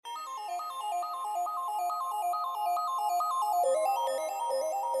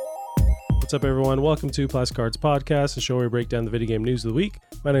What's up, everyone? Welcome to Plastic Cards Podcast, the show where we break down the video game news of the week.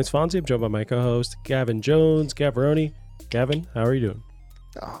 My name's Fonzie. I'm joined by my co-host, Gavin Jones. Gavaroni. Gavin, how are you doing?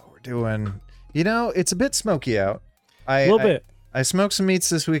 Oh, we're doing... You know, it's a bit smoky out. A little bit. I smoked some meats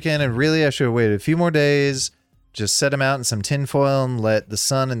this weekend, and really I should have waited a few more days, just set them out in some tin foil and let the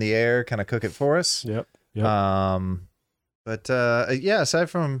sun and the air kind of cook it for us. Yep. But aside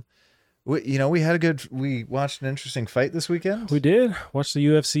from... We watched an interesting fight this weekend. We did. Watched the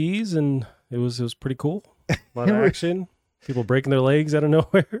UFCs, and it was pretty cool. A lot of action. People breaking their legs out of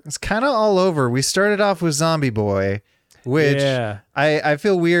nowhere. It's kind of all over. We started off with Zombie Boy, which I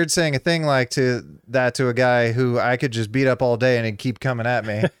feel weird saying a thing like to a guy who I could just beat up all day and he'd keep coming at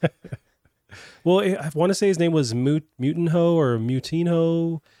me. Well, I want to say his name was Mutinho or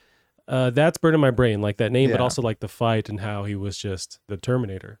Mutinho. That's burned in my brain, like that name, but also like the fight and how he was just the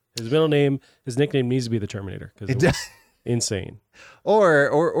Terminator. His nickname needs to be the Terminator because it was insane.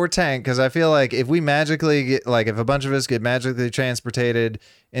 Or Tank, because I feel like if we magically get, like if a bunch of us get magically transported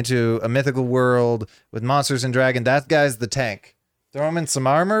into a mythical world with monsters and dragon, that guy's the Tank. Throw him in some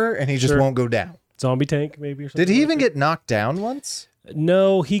armor and he just won't go down. Zombie Tank, maybe, or something. Did he even get knocked down once?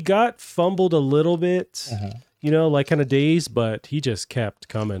 No, he got fumbled a little bit. Like kind of dazed, but he just kept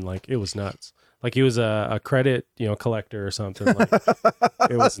coming. Like it was nuts. Like he was a credit, collector or something. Like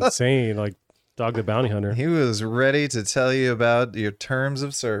it was insane. Like Dog the Bounty Hunter. He was ready to tell you about your terms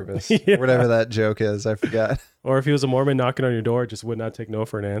of service, Yeah. whatever that joke is. I forgot. Or if he was a Mormon knocking on your door, just would not take no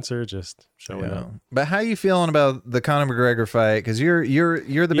for an answer, just showing up. But how you feeling about the Conor McGregor fight? Because you're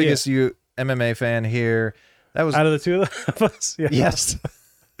the biggest MMA fan here. That was out of the two of us. Yeah. Yes.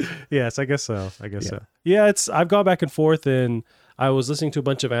 Yes, I guess so. So. Yeah, I've gone back and forth, and I was listening to a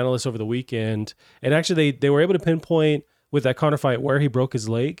bunch of analysts over the weekend, and actually they were able to pinpoint with that Conor fight where he broke his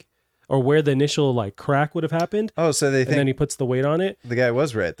leg or where the initial like crack would have happened. Oh, so they think then he puts the weight on it. The guy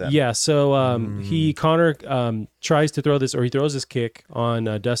was right then. Yeah, so Conor tries to throw this, or he throws this kick on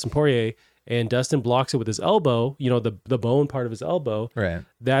Dustin Poirier, and Dustin blocks it with his elbow, the bone part of his elbow. Right.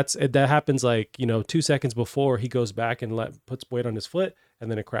 That happens like, 2 seconds before he goes back and puts weight on his foot, and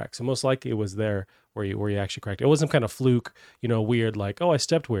then it cracks. So most likely it was there where he actually cracked. It wasn't kind of fluke, weird, like, oh, I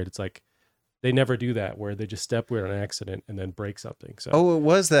stepped weird. It's like they never do that where they just step weird on accident and then break something. So it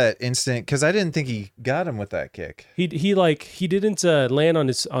was that instant, because I didn't think he got him with that kick. He didn't land on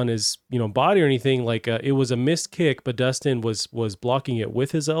his body or anything. Like it was a missed kick, but Dustin was blocking it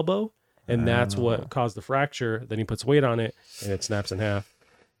with his elbow. And that's what caused the fracture. Then he puts weight on it, and it snaps in half.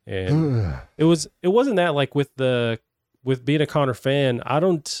 And it wasn't that like with being a Conor fan.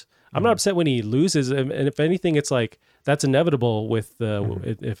 I'm not upset when he loses, and if anything, it's like that's inevitable with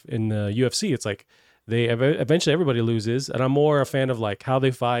if in the UFC. It's like eventually everybody loses, and I'm more a fan of like how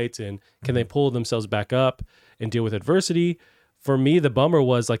they fight and can they pull themselves back up and deal with adversity. For me, the bummer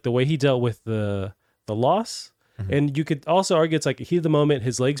was like the way he dealt with the loss. And you could also argue it's like heat of the moment,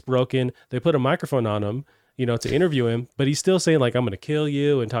 his leg's broken. They put a microphone on him, to interview him, but he's still saying like, I'm going to kill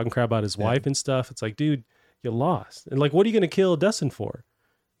you and talking crap about his wife and stuff. It's like, dude, you lost. And like, what are you going to kill Dustin for?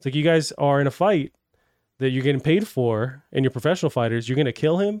 It's like you guys are in a fight that you're getting paid for and you're professional fighters. You're going to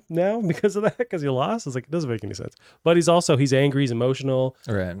kill him now because of that, because you lost? It's like, it doesn't make any sense. But he's angry, he's emotional.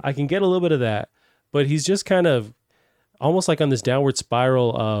 Right. I can get a little bit of that, but he's just kind of almost like on this downward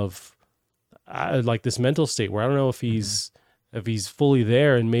spiral of, like this mental state where I don't know if he's fully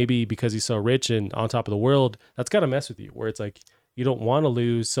there, and maybe because he's so rich and on top of the world, that's got to mess with you. Where it's like you don't want to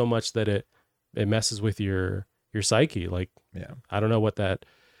lose so much that it messes with your psyche. Like, I don't know what that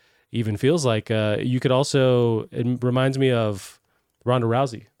even feels like. You could also, it reminds me of Ronda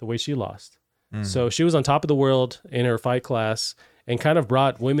Rousey, the way she lost. So she was on top of the world in her fight class and kind of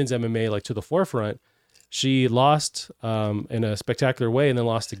brought women's MMA like to the forefront. She lost in a spectacular way and then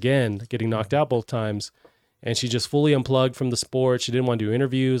lost again, getting knocked out both times. And she just fully unplugged from the sport. She didn't want to do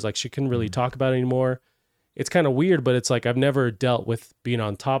interviews. Like she couldn't really talk about it anymore. It's kind of weird, but it's like I've never dealt with being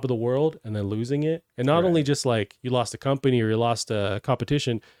on top of the world and then losing it. And not only just like you lost a company or you lost a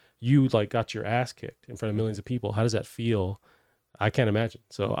competition, you like got your ass kicked in front of millions of people. How does that feel? I can't imagine.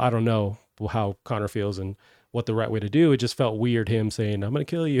 So I don't know how Conor feels and what the right way to do. It just felt weird him saying, I'm going to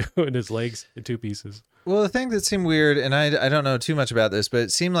kill you, and his legs in two pieces. Well, the thing that seemed weird, and I don't know too much about this, but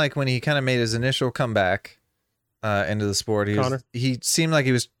it seemed like when he kind of made his initial comeback into the sport, he seemed like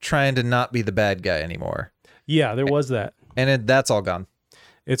he was trying to not be the bad guy anymore. Yeah, there was that. And that's all gone.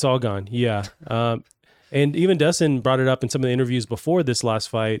 It's all gone, yeah. And even Dustin brought it up in some of the interviews before this last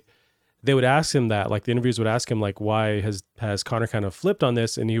fight. They would ask him that, like the interviews would ask him, like, why has Conor kind of flipped on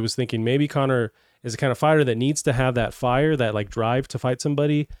this? And he was thinking maybe Conor is the kind of fighter that needs to have that fire, that like drive to fight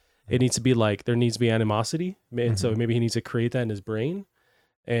somebody. It needs to be like, there needs to be animosity. And so maybe he needs to create that in his brain.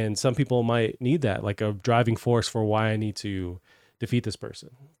 And some people might need that, like a driving force for why I need to defeat this person.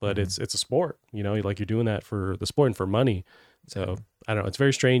 But it's a sport, like you're doing that for the sport and for money. So I don't know. It's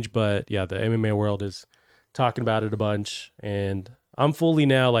very strange, but yeah, the MMA world is talking about it a bunch. And I'm fully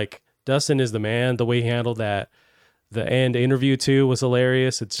now like, Dustin is the man. The way he handled the end interview too was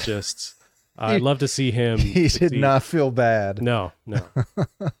hilarious. It's just, I'd love to see him. He succeed. did not feel bad. No.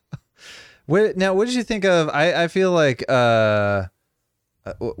 What did you think of? I feel like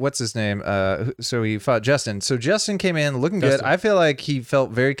what's his name? So he fought Justin. So Justin came in looking good. I feel like he felt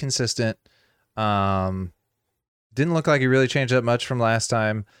very consistent. Didn't look like he really changed that much from last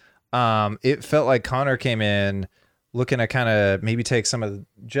time. It felt like Conor came in looking to kind of maybe take some of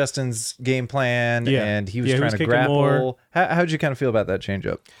Justin's game plan, and he was trying to grapple. More. How'd you kind of feel about that change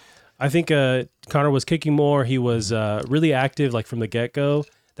up? I think Conor was kicking more. He was really active, like from the get-go.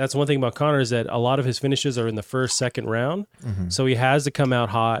 That's one thing about Conor is that a lot of his finishes are in the first, second round. So he has to come out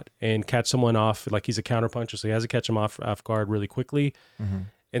hot and catch someone off, like he's a counterpuncher, so he has to catch him off guard really quickly.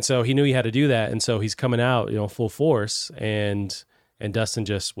 And so he knew he had to do that, and so he's coming out, full force, and Dustin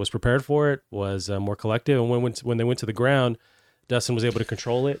just was prepared for it, was more collective, and when they went to the ground, Dustin was able to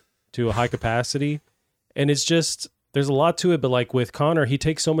control it to a high capacity, and it's just, there's a lot to it, but like with Conor, he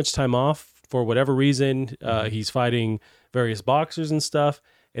takes so much time off for whatever reason. He's fighting various boxers and stuff.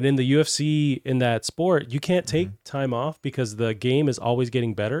 And in the UFC, in that sport, you can't take time off because the game is always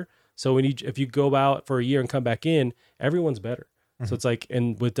getting better. So if you go out for a year and come back in, everyone's better. So it's like,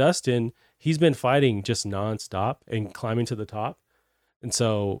 and with Dustin, he's been fighting just nonstop and climbing to the top. And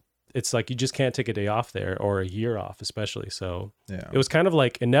so it's like, you just can't take a day off there or a year off, especially. So it was kind of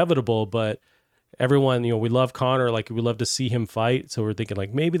like inevitable, but everyone, we love Conor. Like, we love to see him fight. So we're thinking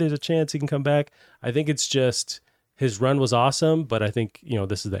like, maybe there's a chance he can come back. I think it's just, his run was awesome, but I think,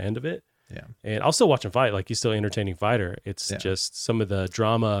 this is the end of it. Yeah. And I'll still watch him fight. Like, he's still an entertaining fighter. It's just some of the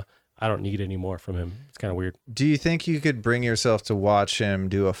drama I don't need anymore from him. It's kind of weird. Do you think you could bring yourself to watch him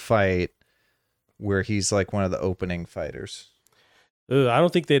do a fight where he's like one of the opening fighters? I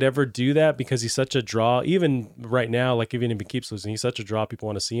don't think they'd ever do that because he's such a draw. Even right now, like even if he keeps losing, he's such a draw. People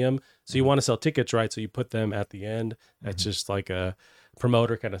want to see him. So you want to sell tickets, right? So you put them at the end. That's just like a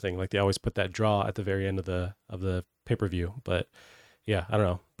promoter kind of thing. Like they always put that draw at the very end of the pay-per-view. But yeah, I don't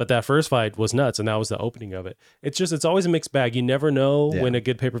know. But that first fight was nuts, and that was the opening of it. It's always a mixed bag. You never know when a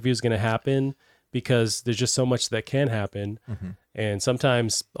good pay-per-view is going to happen because there's just so much that can happen. And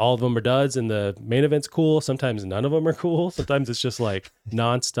sometimes all of them are duds and the main event's cool. Sometimes none of them are cool. Sometimes it's just like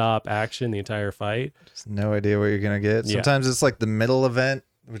nonstop action the entire fight. Just no idea what you're going to get. Sometimes it's like the middle event,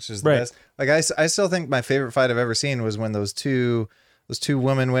 which is the best. Like I still think my favorite fight I've ever seen was when those two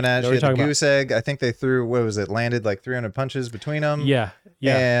women went at it. The goose egg. I think they threw, what was it, landed like 300 punches between them. Yeah.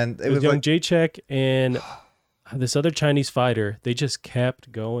 And it was Young Jacek and this other Chinese fighter. They just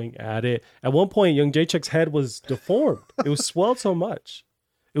kept going at it. At one point, Young Jacek's head was deformed. It was swelled so much.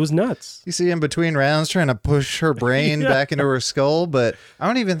 It was nuts. You see him between rounds trying to push her brain back into her skull, but I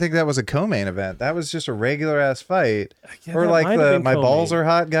don't even think that was a co-main event. That was just a regular ass fight. Or like the my balls are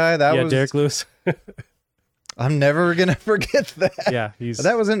hot guy. That was Derek Lewis. I'm never gonna forget that. Yeah,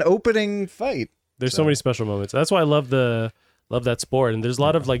 that was an opening fight. There's so many special moments. That's why I love that sport. And there's a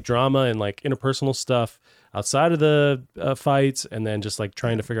lot of like drama and like interpersonal stuff outside of the fights, and then just like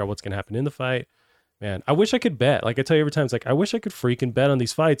trying to figure out what's gonna happen in the fight. Man, I wish I could bet. Like I tell you every time, it's like I wish I could freaking bet on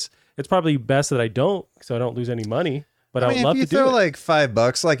these fights. It's probably best that I don't, so I don't lose any money. But I would love to do it. If you throw like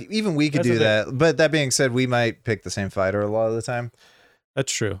 $5, like even we could do that. But that being said, we might pick the same fighter a lot of the time.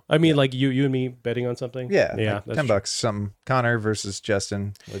 That's true. I mean, like you and me betting on something. Yeah, like $10, something. Conor versus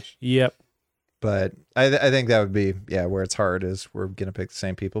Justin. Yep. But I think that would be where it's hard is we're gonna pick the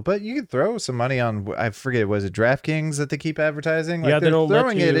same people. But you could throw some money on, I forget, was it DraftKings that they keep advertising? Like, they don't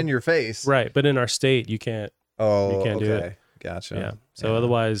throwing it in your face, right? But in our state, you can't. Oh, you can't do it. Gotcha. Yeah. So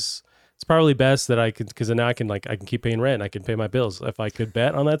otherwise, it's probably best that I could, because now I can keep paying rent. And I can pay my bills. If I could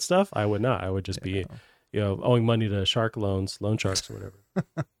bet on that stuff, I would not. I would just be, owing money to loan sharks or whatever.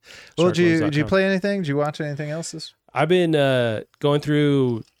 Well, did you play anything? Did you watch anything else? I've been going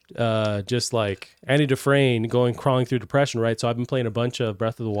through just like Andy Dufresne crawling through depression, right? So I've been playing a bunch of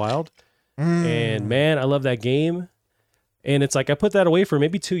Breath of the Wild, and man, I love that game. And it's like I put that away for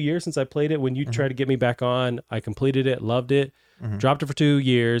maybe 2 years since I played it. When you tried to get me back on, I completed it, loved it, dropped it for 2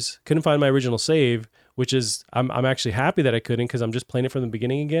 years, couldn't find my original save, which is I'm actually happy that I couldn't, because I'm just playing it from the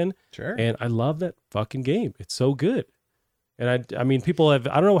beginning again. Sure. And I love that fucking game. It's so good. And I mean, people have,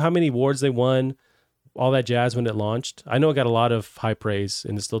 I don't know how many awards they won, all that jazz when it launched. I know it got a lot of high praise,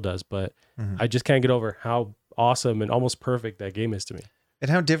 and it still does, but I just can't get over how awesome and almost perfect that game is to me.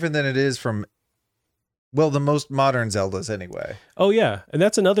 And how different than it is from Well, the most modern Zeldas anyway. Oh yeah, and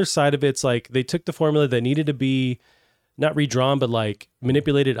that's another side of it. It's like they took the formula that needed to be not redrawn, but like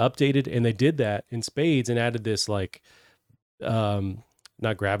manipulated, updated, and they did that in spades and added this like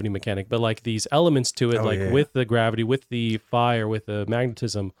not gravity mechanic, but like these elements to it, with the gravity, with the fire, with the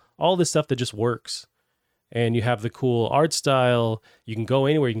magnetism, all this stuff that just works. And you have the cool art style. You can go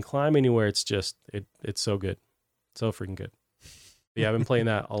anywhere, you can climb anywhere. It's just it's so good. So freaking good. But yeah, I've been playing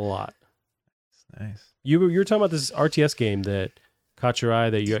that a lot. Nice. You were talking about this RTS game that caught your eye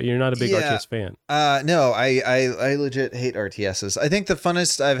that you're not a big RTS fan. No, I legit hate RTSs. I think the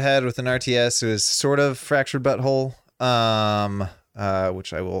funnest I've had with an RTS was sort of Fractured Butthole,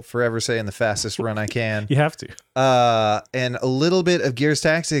 which I will forever say in the fastest run I can. You have to. And a little bit of Gears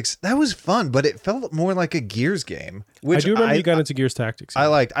Tactics. That was fun, but it felt more like a Gears game. Which I do remember you got into Gears Tactics. I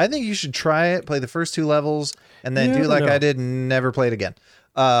liked. I think you should try it, play the first 2 levels, and then do like I did, never play it again.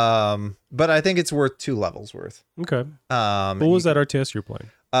 But I think it's worth 2 levels worth. Okay. What was that RTS you're playing?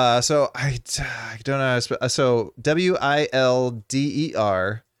 So I don't know. So WILDER,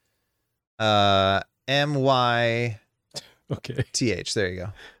 MY. Okay. TH. There you go.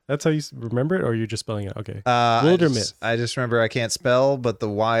 That's how you remember it, or you're just spelling it? Okay. Wildermyth. I just remember I can't spell, but the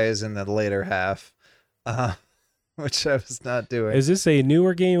Y is in the later half, which I was not doing. Is this a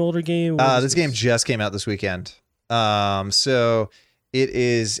newer game, older game? This game just came out this weekend. So it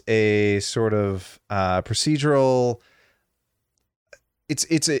is a sort of procedural.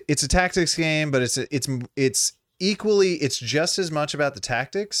 It's a tactics game, but it's equally, it's just as much about the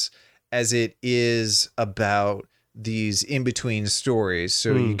tactics as it is about these in-between stories.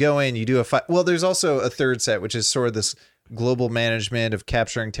 So you go in, you do a fight. Well, there's also a third set, which is sort of this global management of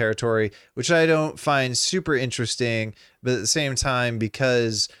capturing territory, which I don't find super interesting. But at the same time,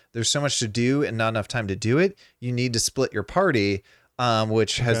 because there's so much to do and not enough time to do it, you need to split your party,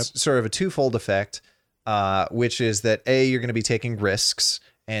 which has sort of a twofold effect, which is that you're going to be taking risks,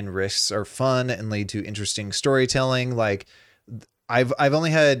 and risks are fun and lead to interesting storytelling. Like I've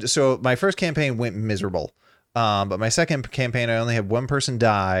only had, so my first campaign went miserable. But my second campaign, I only had one person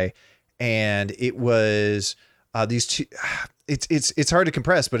die, and it was these two. It's hard to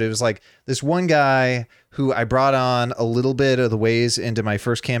compress, but it was like this one guy who I brought on a little bit of the ways into my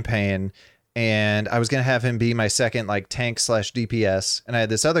first campaign, and I was gonna have him be my second like tank / DPS, and I had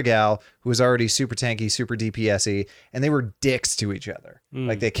this other gal who was already super tanky, super DPSy, and they were dicks to each other.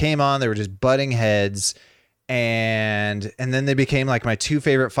 Like they came on, they were just butting heads. And then they became like my 2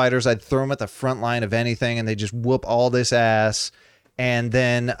 favorite fighters. I'd throw them at the front line of anything, and they just whoop all this ass. And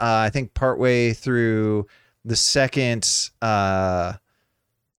then I think partway through the second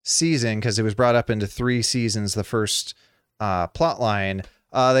season, because it was brought up into 3 seasons, the first plot line,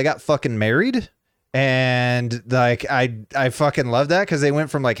 they got fucking married. And like I fucking love that, because they went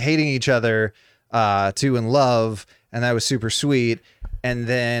from like hating each other to in love, and that was super sweet. And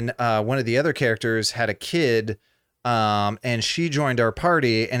then one of the other characters had a kid, and she joined our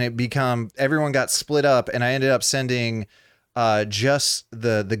party, and everyone got split up, and I ended up sending just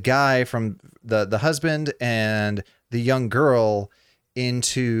the guy from the husband and the young girl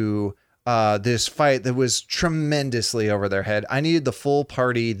into this fight that was tremendously over their head. I needed the full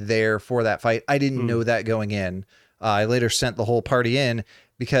party there for that fight. I didn't know that going in. I later sent the whole party in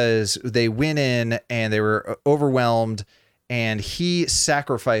because they went in and they were overwhelmed, and he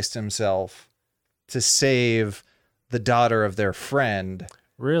sacrificed himself to save the daughter of their friend.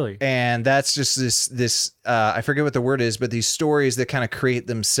 Really? And that's just this I forget what the word is, but these stories that kind of create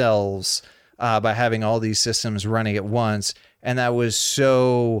themselves by having all these systems running at once. And that was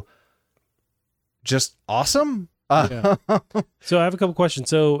so just awesome. Yeah. So I have a couple questions.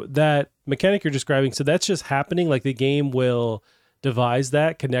 So that mechanic you're describing, so that's just happening? Like the game will devise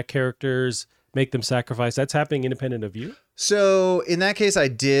that, connect characters, make them sacrifice. That's happening independent of you? So in that case, I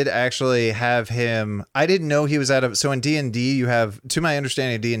did actually have him. I didn't know he was out of. So in D&D, you have, to my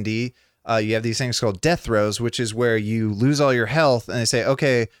understanding of D&D, you have these things called death throws, which is where you lose all your health, and they say,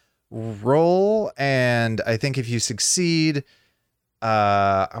 okay, roll. And I think if you succeed,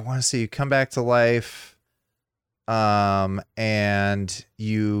 I want to say you come back to life, and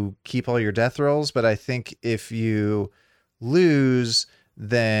you keep all your death rolls. But I think if you lose,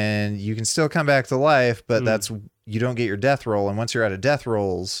 then you can still come back to life, but you don't get your death roll. And once you're out of death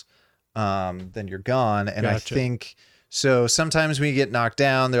rolls, then you're gone. And gotcha. I think, so sometimes when you get knocked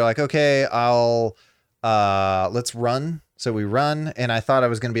down, they're like, okay, let's run. So we run, and I thought I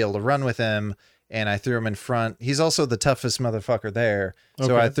was going to be able to run with him, and I threw him in front. He's also the toughest motherfucker there. Okay.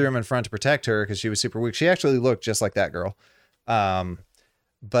 So I threw him in front to protect her because she was super weak. She actually looked just like that girl.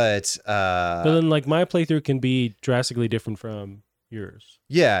 But then like my playthrough can be drastically different from yours.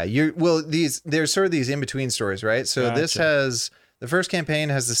 Yeah, there's sort of these in between stories, right? So this Gotcha. has the first campaign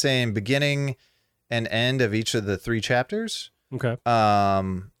has the same beginning and end of each of the 3 chapters. Okay.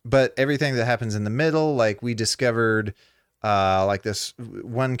 But everything that happens in the middle, like we discovered, like this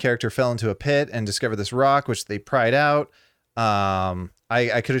one character fell into a pit and discovered this rock, which they pried out.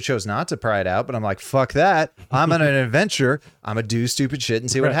 I could have chose not to pry it out, but I'm like, fuck that. I'm on an adventure. I'm gonna do stupid shit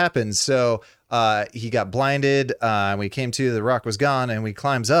and see what happens. So he got blinded. And we came to the rock was gone, and we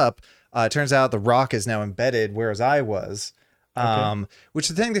climbs up. It turns out the rock is now embedded, whereas I was. Which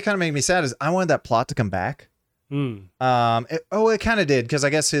the thing that kind of made me sad is I wanted that plot to come back. Mm. It kind of did, because I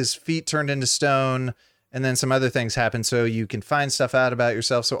guess his feet turned into stone, and then some other things happened, so you can find stuff out about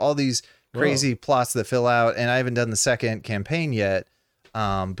yourself. So all these crazy plots that fill out, and I haven't done the second campaign yet.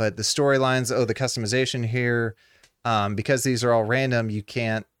 But the storylines, the customization here, because these are all random, you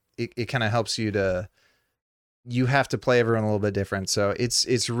can't. It kind of helps you to. You have to play everyone a little bit different, so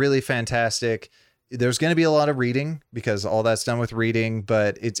it's really fantastic. There's going to be a lot of reading because all that's done with reading,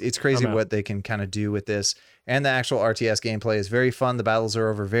 but it's crazy what they can kind of do with this. And the actual RTS gameplay is very fun. The battles are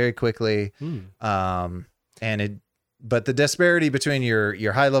over very quickly. But the disparity between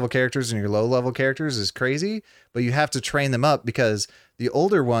your high level characters and your low level characters is crazy, but you have to train them up because the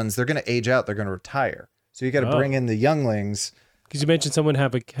older ones, they're going to age out. They're going to retire. So you got to bring in the younglings. Because you mentioned someone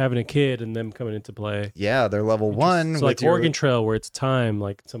having a kid and them coming into play. Yeah, they're level 1. So like Oregon Trail, where it's time,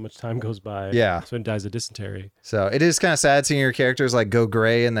 like so much time goes by. Yeah. So it dies of dysentery. So it is kind of sad seeing your characters like go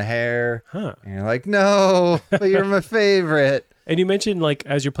gray in the hair. Huh. And you're like, no, but you're my favorite. And you mentioned like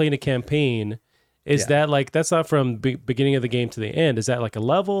as you're playing a campaign, is that like that's not from beginning of the game to the end? Is that like a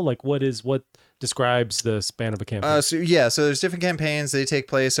level? Like what describes the span of a campaign? So there's different campaigns. They take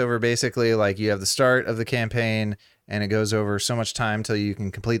place over basically like you have the start of the campaign, and it goes over so much time till you can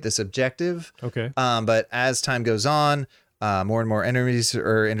complete this objective. Okay. But as time goes on, more and more enemies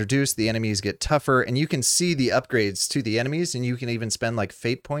are introduced. The enemies get tougher, and you can see the upgrades to the enemies, and you can even spend like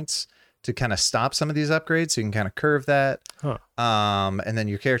fate points to kind of stop some of these upgrades. So you can kind of curve that. Huh. And then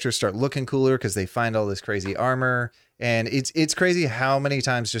your characters start looking cooler because they find all this crazy armor. And it's crazy how many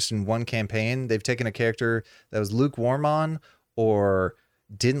times just in one campaign they've taken a character that was lukewarm on or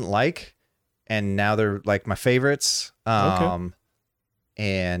didn't like, and now they're like my favorites. I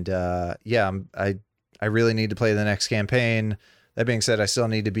really need to play the next campaign. That being said, I still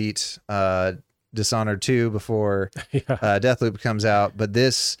need to beat Dishonored 2 before Deathloop comes out. But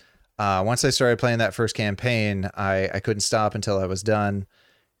this, once I started playing that first campaign, I couldn't stop until I was done.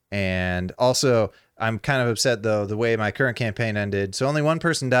 And also, I'm kind of upset though the way my current campaign ended. So only one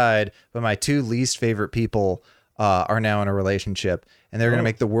person died, but my 2 least favorite people are now in a relationship, and they're gonna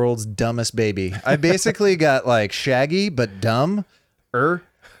make the world's dumbest baby. I basically got like Shaggy but dumb, and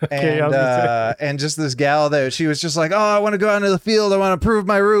just this gal that she was just like, oh, I want to go out into the field, I want to prove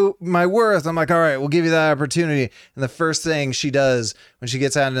my worth. I'm like, all right, we'll give you that opportunity. And the first thing she does when she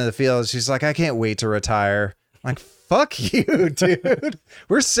gets out into the field, she's like, I can't wait to retire. I'm like, fuck you, dude.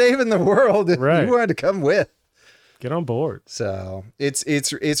 We're saving the world. Right. You wanted to come with. Get on board. So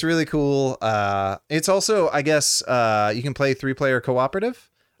it's really cool. It's also, I guess, you can play 3-player cooperative,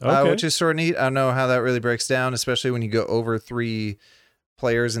 which is sort of neat. I don't know how that really breaks down, especially when you go over 3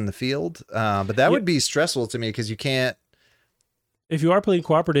 players in the field. But that would be stressful to me because you can't. If you are playing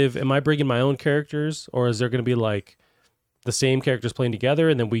cooperative, am I bringing my own characters, or is there going to be like the same characters playing together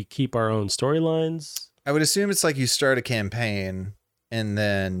and then we keep our own storylines? I would assume it's like you start a campaign and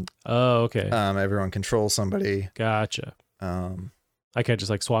then everyone controls somebody. Gotcha. I can't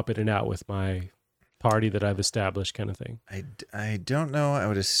just like swap it in and out with my party that I've established, kind of thing. I don't know. I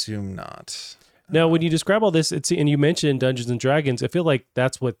would assume not. Now, when you describe all this, and you mentioned Dungeons and Dragons, I feel like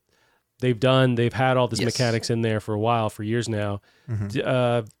that's what they've done. They've had all this mechanics in there for a while, for years now.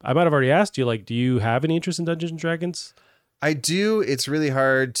 Mm-hmm. I might have already asked you, like, do you have any interest in Dungeons and Dragons? I do. It's really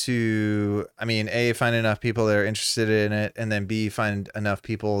hard to, A, find enough people that are interested in it, and then B, find enough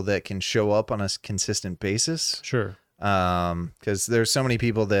people that can show up on a consistent basis. Sure. Because there's so many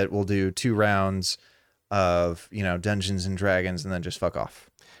people that will do 2 rounds of, Dungeons and Dragons and then just fuck off.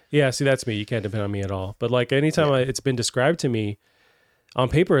 Yeah, see, that's me. You can't depend on me at all. But like anytime it's been described to me on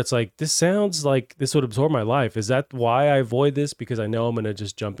paper, it's like, this sounds like this would absorb my life. Is that why I avoid this? Because I know I'm going to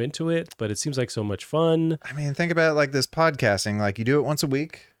just jump into it, but it seems like so much fun. Think about it like this podcasting. Like you do it once a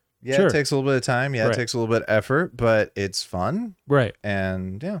week. Yeah, sure. It takes a little bit of time. Yeah, It takes a little bit of effort, but it's fun. Right.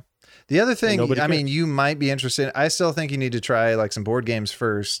 And yeah. The other thing, you might be interested. I still think you need to try like some board games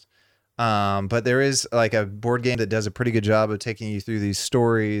first. But there is like a board game that does a pretty good job of taking you through these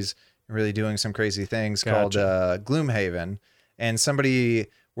stories and really doing some crazy things called Gloomhaven. And somebody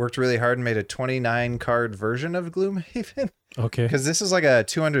worked really hard and made a 29 card version of Gloomhaven. Okay. Because this is like a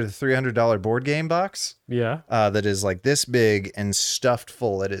 $200 to $300 board game box Yeah. that is like this big and stuffed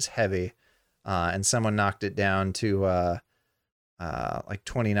full. It is heavy. And someone knocked it down to like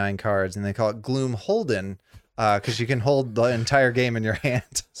 29 cards, and they call it Gloom Holden because you can hold the entire game in your hand.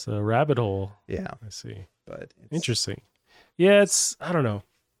 It's a rabbit hole. Yeah. I see. But it's, Interesting. Yeah, I don't know.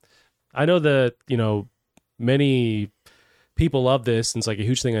 I know that, many people love this, and it's like a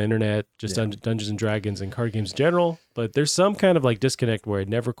huge thing on the internet, just Dungeons and Dragons and card games in general, but there's some kind of like disconnect where it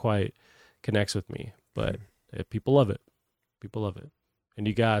never quite connects with me. But people love it. People love it. And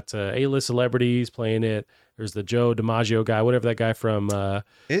you got A-list celebrities playing it. There's the Joe DiMaggio guy, whatever that guy from... I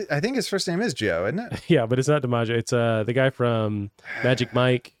think his first name is Joe, isn't it? Yeah, but it's not DiMaggio. It's the guy from Magic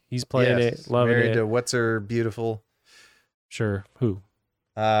Mike. He's playing it, loving married it. to What's Her Beautiful. Sure. Who?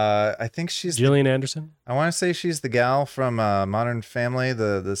 I think she's... Gillian Anderson? I want to say she's the gal from Modern Family,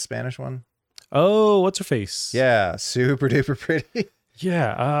 the Spanish one. Oh, what's her face? Yeah, super duper pretty.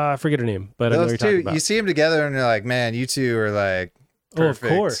 Yeah, I forget her name, but I know what Those you're talking two, about. you see them together and you're like, man, you two are like perfect.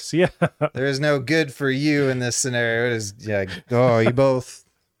 Oh, of course. Yeah. There is no good for you in this scenario. It is, yeah, oh, you both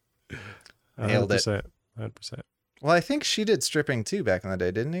nailed it. 100%. Well, I think she did stripping too back in the day,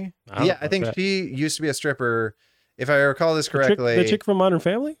 didn't he? I don't Yeah, know I think that. she used to be a stripper. If I recall this The correctly, chick from Modern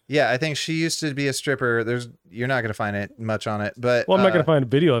Family? yeah, I think she used to be a stripper. You're not going to find it much on it, but Well, I'm not going to find a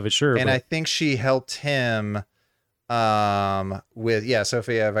video of it, sure. and but I think she helped him with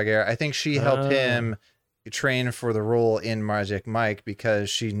Sofia Vergara. I think she helped him train for the role in Magic Mike because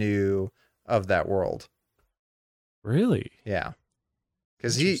she knew of that world. Really? Yeah.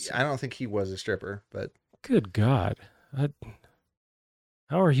 Because I don't think he was a stripper, but Good God.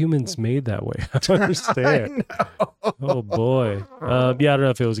 How are humans made that way? I don't understand. I know. Oh, boy. Yeah, I don't know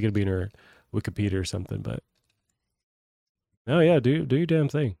if it was going to be in her Wikipedia or something, but... Oh, yeah, do your damn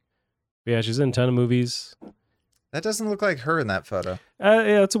thing. Yeah, she's in a ton of movies. That doesn't look like her in that photo.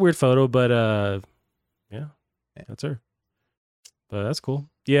 Yeah, it's a weird photo, but yeah, that's her. But that's cool.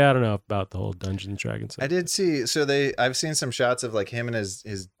 Yeah, I don't know about the whole Dungeons and Dragons stuff. I did see. So I've seen some shots of like him and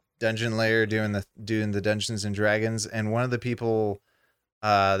his dungeon lair doing the Dungeons and Dragons, and one of the people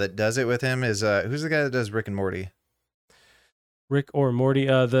that does it with him is who's the guy that does Rick and Morty? Rick or Morty,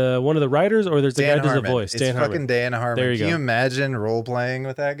 the one of the writers, or there's the guy Dan who does the Harmon. voice. It's Dan fucking Harmon. Dan Harmon. There you Can go. you imagine role playing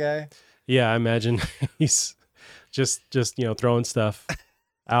with that guy? Yeah, I imagine he's just throwing stuff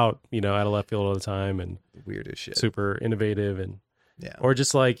out, out of left field all the time, and Weird as shit. super innovative, and Yeah. or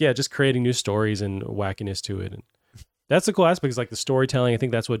just just creating new stories and wackiness to it. And that's the cool aspect, is like the storytelling. I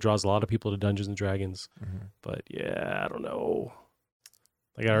think that's what draws a lot of people to Dungeons and Dragons. Mhm. But yeah, I don't know.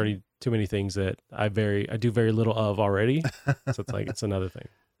 Like, I already too many things that I do very little of already. So it's like, it's another thing.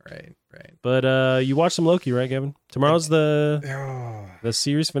 Right. But you watched some Loki, right, Kevin? Tomorrow's the Oh.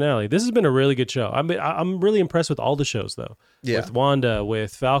 series finale. This has been a really good show. I'm really impressed with all the shows though. Yeah. With Wanda,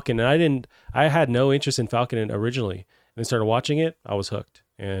 with Falcon, and I had no interest in Falcon originally, and then started watching it. I was hooked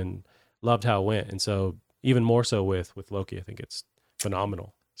and loved how it went. And so even more so with Loki, I think it's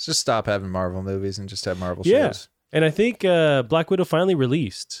phenomenal. Let's just stop having Marvel movies and just have Marvel Yeah. shows. And I think Black Widow finally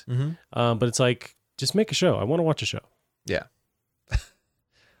released, Mm-hmm. but it's like, just make a show. I want to watch a show. Yeah.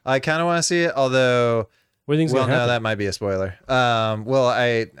 I kind of want to see it, although, What do you think's well, gonna no, happen? that might be a spoiler. Well,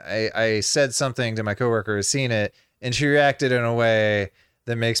 I said something to my coworker who's seen it, and she reacted in a way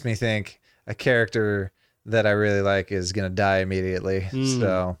that makes me think a character that I really like is gonna die immediately.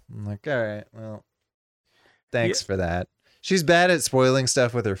 So I'm like, all right, well, thanks for that. She's bad at spoiling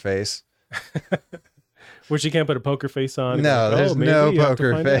stuff with her face. Where she can't put a poker face on. and No, be like, there's "Oh, maybe no you have to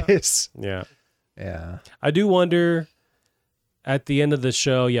poker find out." face. Yeah. Yeah. I do wonder at the end of the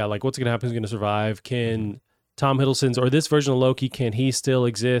show, like what's going to happen? Who's going to survive? Can Tom Hiddleston's, or this version of Loki, can he still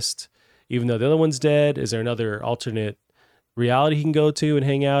exist even though the other one's dead? Is there another alternate reality he can go to and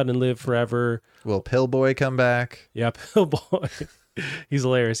hang out and live forever? Will Pillboy come back? Yeah, Pillboy. He's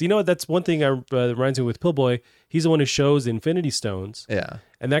hilarious. You know what? That's one thing that reminds me with Pillboy. He's the one who shows the Infinity Stones. Yeah.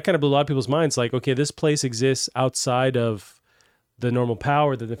 And that kind of blew a lot of people's minds. Like, okay, this place exists outside of the normal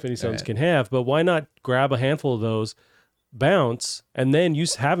power that the Infinity Stones Right. can have, but why not grab a handful of those, bounce, and then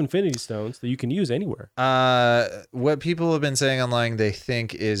have Infinity Stones that you can use anywhere? What people have been saying online, they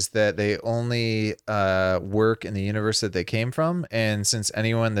think, is that they only work in the universe that they came from, and since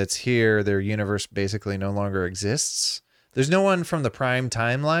anyone that's here, their universe basically no longer exists. There's no one from the Prime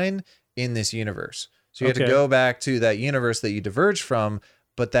timeline in this universe, so you have to Okay. go back to that universe that you diverged from,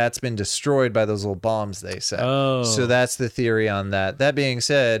 but that's been destroyed by those little bombs they set. Oh. So that's the theory on that. That being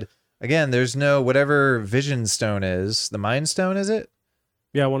said, again, there's no, whatever Vision Stone is, the Mind Stone, is it?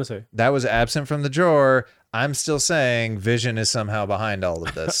 Yeah, I want to say. That was absent from the drawer. I'm still saying Vision is somehow behind all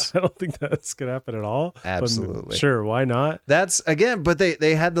of this. I don't think that's gonna happen at all. Absolutely. But sure, why not? That's again, but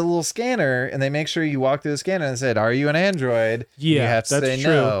they had the little scanner and they make sure you walk through the scanner and said, "Are you an android?" Yeah, you have to that's say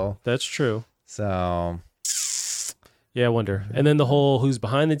true. no. That's true. So yeah, I wonder. And then the whole who's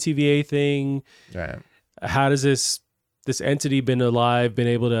behind the TVA thing. right. How does this entity been alive, been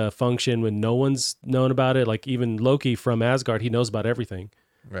able to function when no one's known about it? Like even Loki from Asgard, he knows about everything.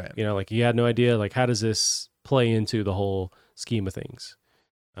 Right. You know, like he had no idea. Like how does this play into the whole scheme of things?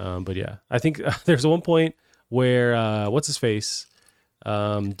 But yeah, I think there's one point where what's his face,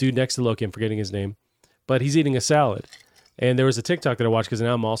 dude next to Loki, I'm forgetting his name, but he's eating a salad. And there was a TikTok that I watched because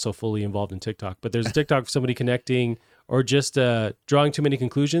now I'm also fully involved in TikTok. But there's a TikTok of somebody connecting or just drawing too many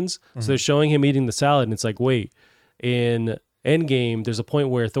conclusions. So they're showing him eating the salad, and it's like, wait, in Endgame, there's a point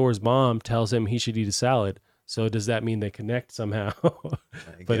where Thor's mom tells him he should eat a salad. So does that mean they connect somehow?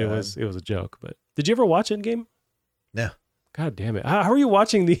 But it was a joke. But did you ever watch Endgame? No. God damn it! How are you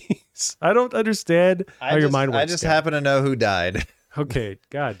watching these? I don't understand how your mind works. I just happen to know who died. Okay,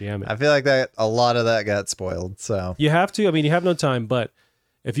 god damn it! I feel like that a lot of that got spoiled. So You have to. I mean, you have no time, but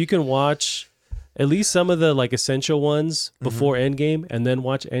if you can watch at least some of the like essential ones before Endgame, and then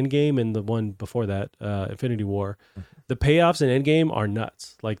watch Endgame and the one before that, Infinity War, the payoffs in Endgame are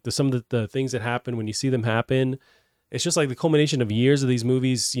nuts. Like some of the things that happen when you see them happen, it's just like the culmination of years of these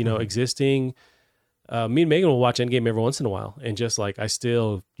movies, you know, existing. Me and Megan will watch Endgame every once in a while, and just like I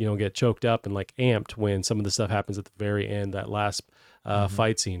still, you know, get choked up and like amped when some of the stuff happens at the very end. That last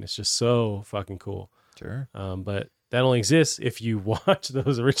fight scene, it's just so fucking cool. sure. But that only exists if you watch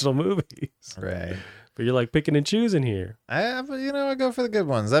those original movies. Right. But you're like picking and choosing here. I go for the good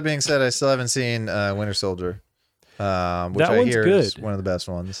ones. That being said, I still haven't seen Winter Soldier, which That I one's hear is good. one of the best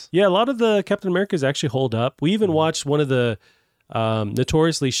ones. Yeah, a lot of the Captain Americas actually hold up. We even watched one of the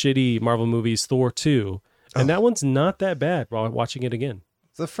notoriously shitty Marvel movies, Thor 2, and that one's not that bad while watching it again.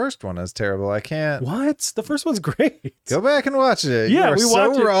 The first one is terrible. I can't What? The first one's great. go back and watch it. Yeah, you are we so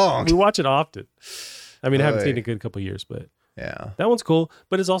watch it. wrong. We watch it often. I mean, I haven't Boy. seen it in a good couple of years, but Yeah. that one's cool.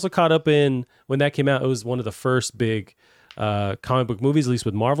 But it's also caught up in when that came out. It was one of the first big comic book movies, at least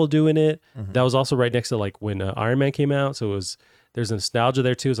with Marvel doing it. That was also right next to like when Iron Man came out. So there's a nostalgia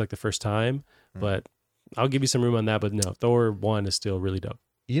there too. It's like the first time. But I'll give you some room on that. But no, Thor 1 is still really dope.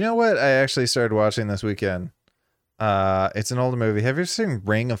 You know what? I actually started watching this weekend. It's an older movie. Have you ever seen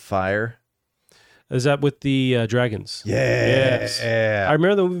Ring of Fire? Is that with the dragons? Yes. I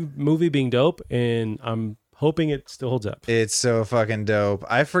remember the movie being dope, and I'm hoping it still holds up. It's so fucking dope.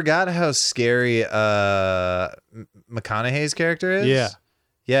 I forgot how scary McConaughey's character is. Yeah.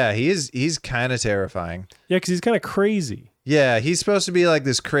 Yeah, he's kind of terrifying. Yeah, because he's kind of crazy. Yeah, he's supposed to be like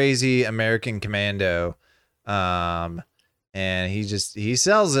this crazy American commando. And he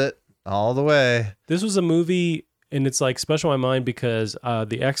sells it all the way. This was a movie, and it's like special in my mind because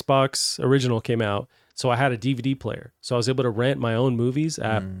the Xbox original came out, so I had a DVD player. So I was able to rent my own movies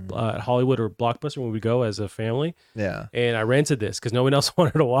at Hollywood or Blockbuster when we go as a family. Yeah. And I rented this because no one else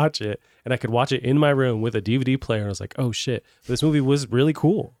wanted to watch it, and I could watch it in my room with a DVD player. And I was like, oh shit, this movie was really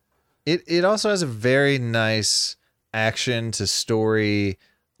cool. It also has a very nice action to story.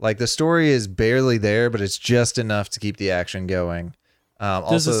 Like the story is barely there, but it's just enough to keep the action going.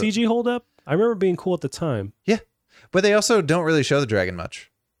 Does the CG hold up? I remember it being cool at the time. Yeah, but they also don't really show the dragon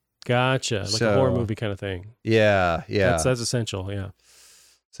much. Gotcha, like a horror movie kind of thing. Yeah. That's essential. Yeah.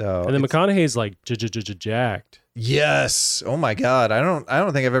 So And then McConaughey's like jacked. yes. Oh my god, I don't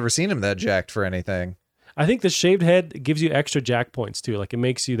think I've ever seen him that jacked for anything. I think the shaved head gives you extra jack points too. Like it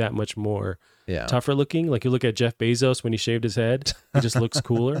makes you that much more Yeah. tougher looking. Like you look at Jeff Bezos when he shaved his head, he just looks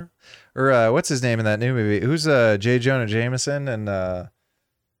cooler. Or what's his name in that new movie? Who's J. Jonah Jameson and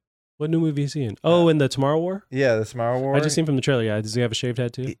What new movie is he in? Oh, in the Tomorrow War? yeah, the Tomorrow War. I just seen from the trailer. Yeah, does he have a shaved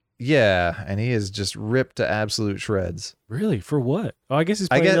head too? Yeah, and he is just ripped to absolute shreds. Really? For what? Oh, I guess he's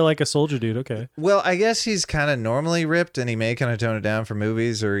playing like a soldier dude. Okay. Well, I guess he's kind of normally ripped, and he may kind of tone it down for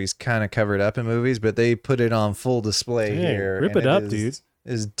movies, or he's kind of covered up in movies, but they put it on full display Dang, here. rip and it up, is- dude.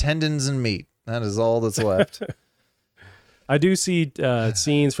 Is tendons and meat. That is all that's left. I do see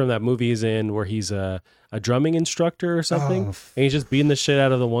scenes from that movie he's in where he's a drumming instructor or something, and he's just beating the shit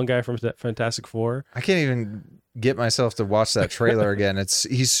out of the one guy from Fantastic Four. I can't even get myself to watch that trailer again.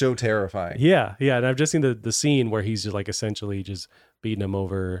 He's so terrifying. Yeah, and I've just seen the scene where he's just like essentially just beating him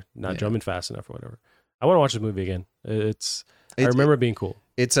over, not drumming fast enough or whatever. I want to watch this movie again. I remember it being cool.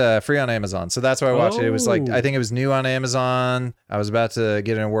 It's free on Amazon, so that's why I watched it. It was like, I think it was new on Amazon. I was about to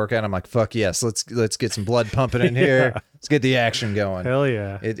get in a workout. I'm like, fuck yes, let's get some blood pumping in here. Let's get the action going. Hell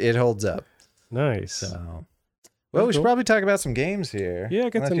yeah. It holds up. Nice. So, well, we should probably talk about some games here. Yeah, I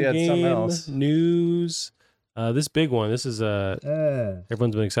got Unless some you had something game else. news. This big one. This is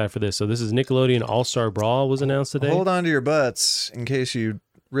everyone's been excited for this. So this is Nickelodeon All-Star Brawl was announced today. Hold on to your butts in case you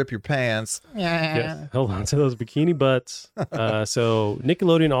rip your pants. Yes, hold on to those bikini butts. So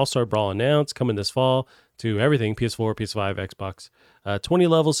Nickelodeon All-Star Brawl announced coming this fall to everything: PS4, PS5, Xbox. 20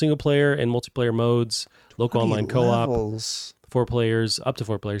 level single player and multiplayer modes, local online co-op, Levels. 4 players, up to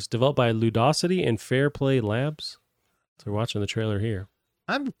 4 players. Developed by Ludosity and Fair Play Labs. So we're watching the trailer here.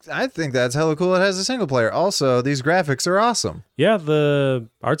 I think that's hella cool. It has a single player. Also, these graphics are awesome. Yeah, the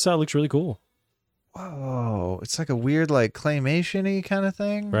art style looks really cool. Whoa, it's like a weird like claymation-y kind of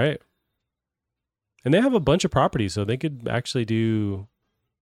thing. Right. And they have a bunch of properties, so they could actually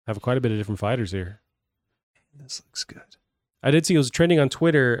have quite a bit of different fighters here. This looks good. I did see it was trending on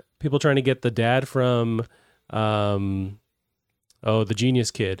Twitter, people trying to get the dad from the Genius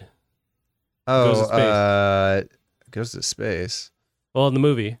Kid. Goes to space. Well, in the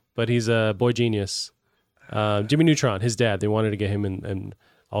movie, but he's a boy genius. Jimmy Neutron, his dad, they wanted to get him in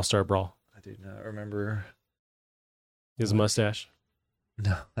All-Star Brawl. I do not remember. He has a mustache.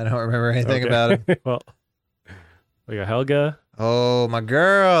 No, I don't remember anything about him. Well, we got Helga. Oh, my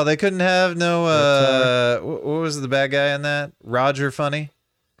girl. They couldn't have no, what was the bad guy in that? Roger Funny?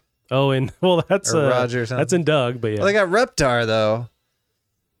 Oh, and well, that's Roger something. that's in Doug, but yeah. Well, they got Reptar, though.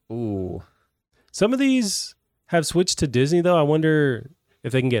 Ooh. Some of these have switched to Disney, though. I wonder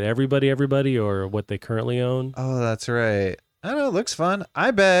if they can get everybody, or what they currently own. Oh, that's right. I don't know. It looks fun.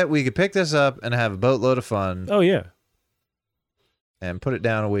 I bet we could pick this up and have a boatload of fun Oh, yeah. and put it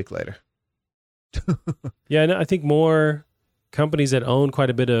down a week later. Yeah, no, I think more companies that own quite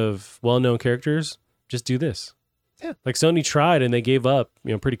a bit of well-known characters just do this. Yeah. Like Sony tried and they gave up,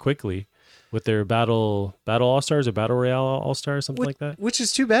 pretty quickly with their Battle All-Stars or Battle Royale All-Stars, something like that. Which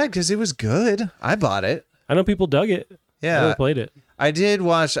is too bad because it was good. I bought it. I know people dug it. I Yeah. never played it. I did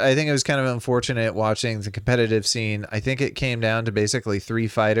watch. I think it was kind of unfortunate watching the competitive scene. I think it came down to basically 3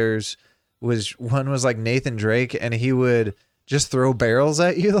 fighters. One was like Nathan Drake, and he would just throw barrels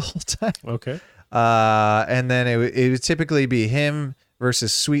at you the whole time. Okay. And then it would typically be him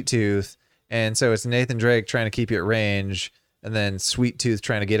versus Sweet Tooth, and so it's Nathan Drake trying to keep you at range, and then Sweet Tooth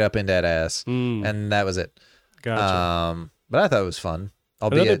trying to get up in that ass, and that was it. Gotcha. But I thought it was fun. I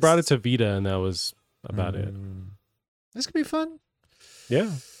know they brought it to Vita, and that was about it. This could be fun. Yeah.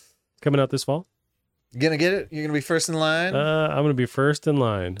 Coming out this fall. You gonna get it? You're gonna be first in line? I'm going to be first in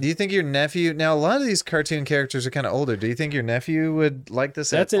line. Do you think your nephew... Now, a lot of these cartoon characters are kind of older. Do you think your nephew would like this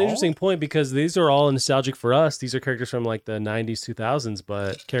That's at an all? interesting point because these are all nostalgic for us. These are characters from like the 90s, 2000s,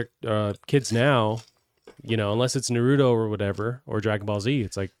 but kids now, unless it's Naruto or whatever, or Dragon Ball Z,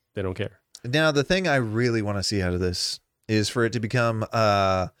 it's like they don't care. Now, the thing I really want to see out of this is for it to become...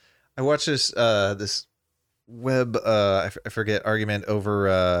 I watched this web, I forget, argument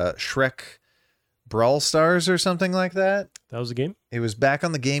over Shrek Brawl Stars or something like that. That was the game? It was back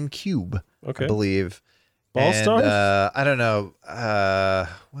on the GameCube, Okay. I believe. Ball Stars? I don't know.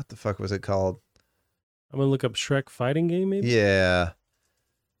 What the fuck was it called? I'm going to look up Shrek fighting game, maybe? Yeah.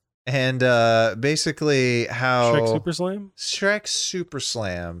 And basically how... Shrek Super Slam? Shrek Super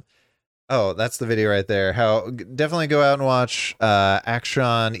Slam. Oh, that's the video right there. Definitely go out and watch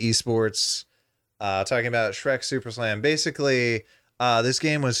Action Esports talking about Shrek Super Slam. Basically, this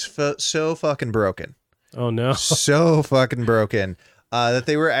game was so fucking broken. Oh, no. So fucking broken that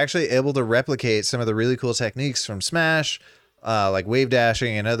they were actually able to replicate some of the really cool techniques from Smash, like wave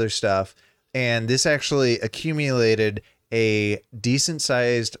dashing and other stuff. And this actually accumulated a decent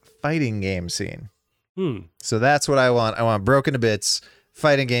sized fighting game scene. So that's what I want. I want broken to bits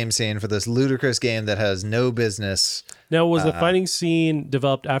fighting game scene for this ludicrous game that has no business. Now, was the fighting scene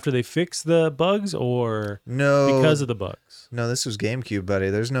developed after they fixed the bugs or No, because of the bugs? No, this was GameCube, buddy.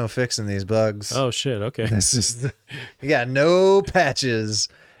 There's no fixing these bugs. Oh, shit. Okay. This is you got no patches.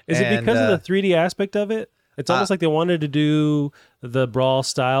 Is it because of the 3D aspect of it? It's almost like they wanted to do the Brawl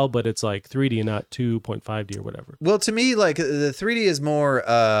style, but it's like 3D and not 2.5D or whatever. Well, to me, like the 3D is more.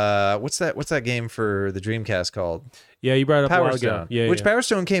 What's that game for the Dreamcast called? Yeah, you brought it up a while Power ago. Stone. Yeah, Which Power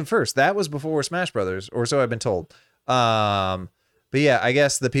Stone came first? That was before Smash Brothers, or so I've been told. But yeah, I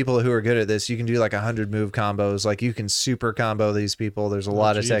guess the people who are good at this, you can do like 100 move combos. Like you can super combo these people. There's a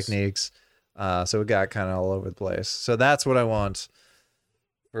lot of techniques. So it got kind of all over the place. So that's what I want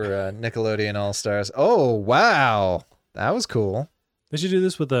for Nickelodeon All Stars. Oh, wow. That was cool. They should do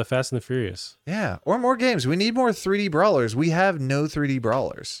this with Fast and the Furious. Yeah. Or more games. We need more 3D brawlers. We have no 3D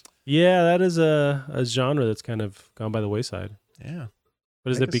brawlers. Yeah, that is a genre that's kind of gone by the wayside. Yeah.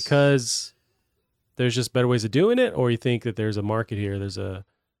 But is it because there's just better ways of doing it, or you think that there's a market here?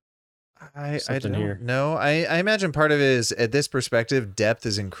 I something don't here. know. I imagine part of it is at this perspective, depth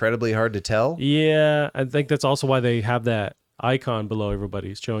is incredibly hard to tell. Yeah, I think that's also why they have that icon below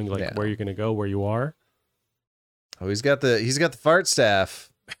everybody, showing like Yeah. where you're gonna go, where you are. Oh, he's got the fart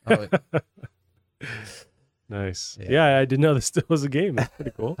staff. Oh, Nice. Yeah. Yeah, I didn't know this still was a game. That's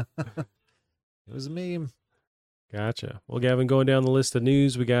pretty cool. it was a meme. Gotcha. Well, Gavin, going down the list of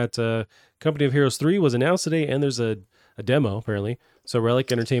news, we got Company of Heroes 3 was announced today, and there's a demo, apparently. So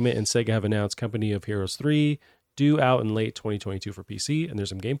Relic Entertainment and Sega have announced Company of Heroes 3 due out in late 2022 for PC, and there's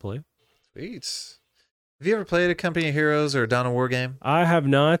some gameplay. Sweet. Have you ever played a Company of Heroes or a Dawn of War game? I have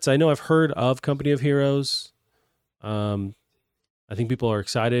not. I know I've heard of Company of Heroes. I think people are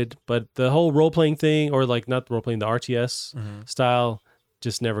excited, but the whole role-playing thing, or like not the role-playing, the RTS style,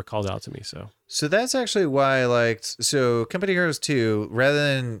 just never called out to me. So that's actually why I liked. So Company Heroes 2, rather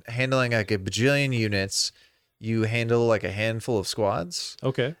than handling like a bajillion units, you handle like a handful of squads.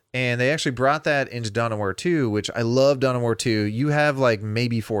 Okay. And they actually brought that into Dawn of War 2, which I love Dawn of War 2. You have like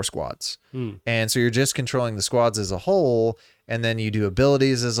maybe 4 squads. And so you're just controlling the squads as a whole, and then you do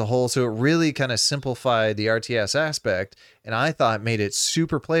abilities as a whole. So it really kind of simplified the RTS aspect. And I thought made it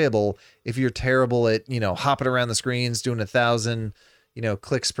super playable if you're terrible at, hopping around the screens, doing 1,000,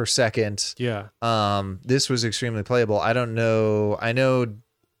 clicks per second. Yeah. This was extremely playable. I don't know. I know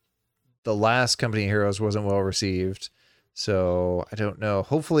the last Company of Heroes wasn't well received, so I don't know.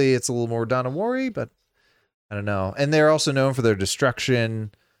 Hopefully it's a little more Dawn of War-y, but I don't know. And they're also known for their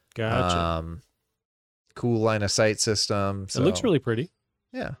destruction. Gotcha. Cool line of sight system. So, it looks really pretty.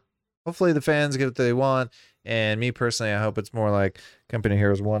 yeah. Hopefully the fans get what they want. And me personally, I hope it's more like Company of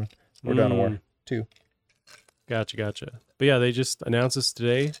Heroes 1 or Dawn of War 2. Gotcha. But yeah, they just announced this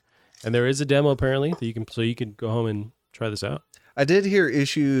today, and there is a demo apparently that you can go home and try this out. I did hear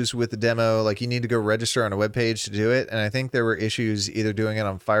issues with the demo, like you need to go register on a web page to do it, and I think there were issues either doing it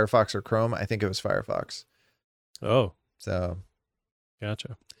on Firefox or Chrome. I think it was Firefox. Oh, So,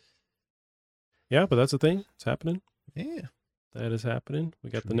 gotcha. Yeah, but that's the thing. It's happening. yeah. That is happening. We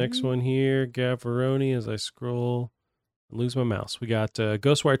got the next one here, Gavaroni, as I scroll and lose my mouse. We got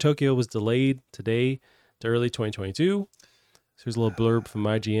Ghostwire Tokyo was delayed today to early 2022. So here's a little blurb from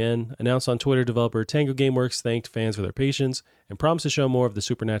IGN. Announced on Twitter, developer Tango Gameworks thanked fans for their patience and promised to show more of the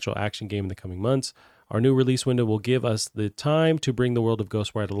supernatural action game in the coming months. Our new release window will give us the time to bring the world of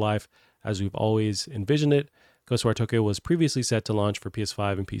Ghostwire to life as we've always envisioned it. Ghostwire Tokyo was previously set to launch for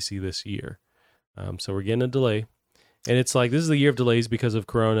PS5 and PC this year. So we're getting a delay. And it's like, this is the year of delays because of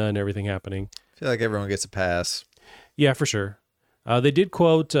Corona and everything happening. I feel like everyone gets a pass. Yeah, for sure. They did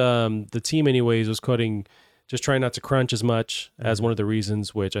quote, the team anyways was quoting, just trying not to crunch as much as one of the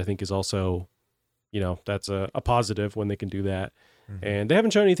reasons, which I think is also, that's a positive when they can do that. And they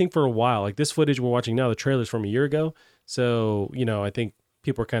haven't shown anything for a while. Like this footage we're watching now, the trailer's from a year ago. So, I think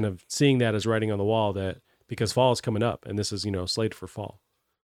people are kind of seeing that as writing on the wall that because fall is coming up and this is, slated for fall.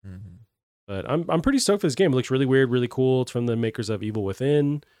 But I'm pretty stoked for this game. It looks really weird, really cool. It's from the makers of Evil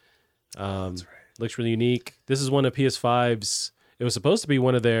Within. That's right. Looks really unique. This is one of PS5's. It was supposed to be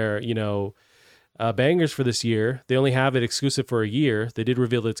one of their, bangers for this year. They only have it exclusive for a year. They did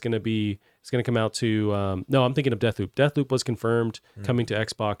reveal that it's going to come out to. No, I'm thinking of Deathloop. Deathloop was confirmed coming to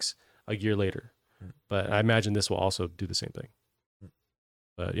Xbox a year later, but I imagine this will also do the same thing.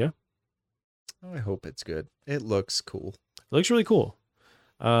 But yeah, I hope it's good. It looks cool. it looks really cool.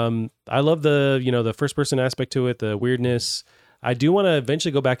 I love the first person aspect to it, the weirdness. I do want to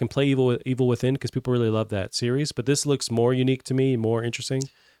eventually go back and play Evil Within because people really love that series, but this looks more unique to me, more interesting.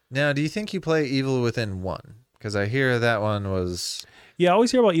 Now, do you think you play Evil Within 1? Because I hear that one was... Yeah, I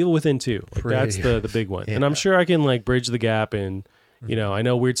always hear about Evil Within 2. Like, that's Pretty- the big one. Yeah. And I'm sure I can like bridge the gap and, I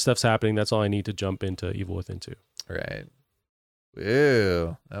know weird stuff's happening. That's all I need to jump into Evil Within 2. Right.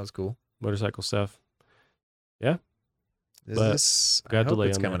 Ew, that was cool. Motorcycle stuff. Is But this... got I hope delay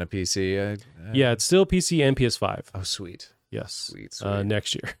it's on coming to PC. Yeah, it's still PC and PS5. Oh, sweet. Yes. Sweet, sweet.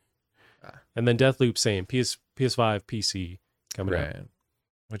 Next year. Ah. And then Deathloop, same. PS5, PC coming out. Right.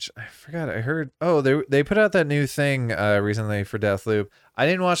 Which I forgot. I heard. Oh, they put out that new thing recently for Deathloop. I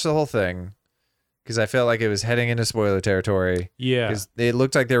didn't watch the whole thing because I felt like it was heading into spoiler territory. Yeah. Because it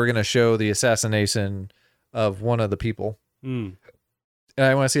looked like they were going to show the assassination of one of the people, and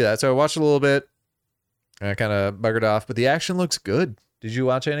I want to see that. So I watched a little bit. And I kind of buggered off, but the action looks good. Did you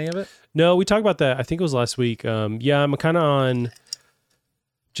watch any of it? No, we talked about that. I think it was last week. Yeah, I'm kind of on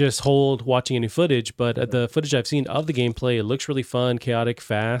just hold watching any footage, but the footage I've seen of the gameplay, it looks really fun, chaotic,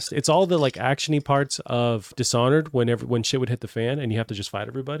 fast. It's all the like actiony parts of Dishonored when shit would hit the fan and you have to just fight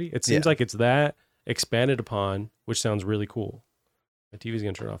everybody. It seems like it's that expanded upon, which sounds really cool. My TV's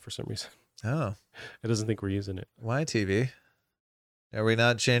gonna turn off for some reason. Oh, It doesn't think we're using it. why TV? Are we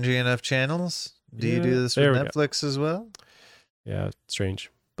not changing enough channels? Do you Yeah, do this with there we go. Netflix as well? Yeah, strange.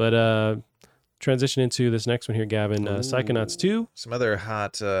 But transition into this next one here, Gavin. Psychonauts 2. Some other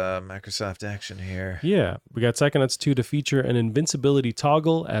hot Microsoft action here. Yeah, we got Psychonauts 2 to feature an invincibility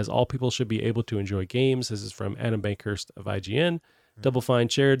toggle, as all people should be able to enjoy games. This is from Adam Bankhurst of IGN. Double Fine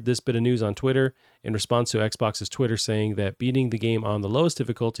shared this bit of news on Twitter in response to Xbox's Twitter saying that beating the game on the lowest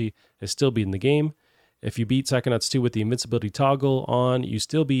difficulty is still beating the game. If you beat Psychonauts 2 with the invincibility toggle on, you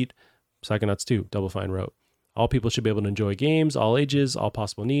still beat Psychonauts 2, Double Fine wrote. All people should be able to enjoy games, all ages, all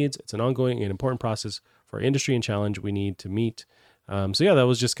possible needs. It's an ongoing and important process for our industry and challenge we need to meet. So yeah, that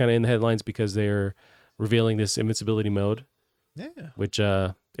was just kind of in the headlines because they're revealing this invincibility mode, Yeah. which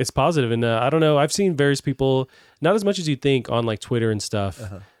it's positive. And I don't know, I've seen various people, not as much as you'd think on like Twitter and stuff,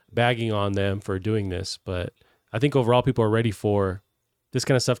 bagging on them for doing this. But I think overall people are ready for this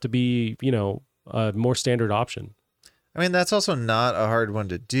kind of stuff to be, you know, a more standard option. I mean, that's also not a hard one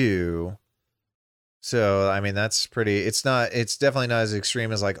to do. So, I mean, that's pretty, it's definitely not as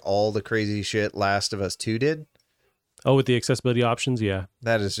extreme as like all the crazy shit Last of Us 2 did. Oh, with the accessibility options, yeah.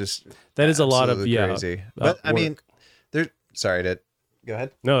 That is just, That is a lot of, absolutely yeah. crazy. But I mean, sorry to go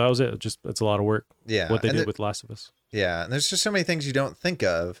ahead. No, that was it. Just, it's a lot of work. Yeah. What they did with Last of Us. Yeah. And there's just so many things you don't think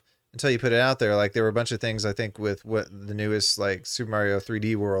of until you put it out there. Like there were a bunch of things, I think, with what the newest like Super Mario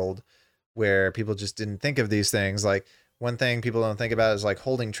 3D World, where people just didn't think of these things. Like one thing people don't think about is like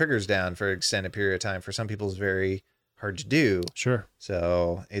holding triggers down for an extended period of time. For some people, it's very hard to do. Sure.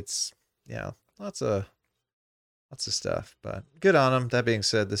 So it's, yeah, lots of stuff, but good on them. That being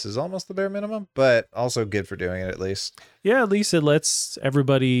said, this is almost the bare minimum, but also good for doing it at least. Yeah, at least it lets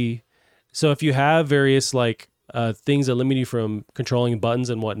everybody. So if you have various like things that limit you from controlling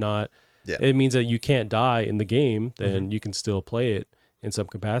buttons and whatnot, Yeah. it means that you can't die in the game. Then you can still play it in some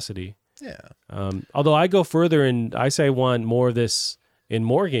capacity. Yeah. Although I go further and I say I want more of this in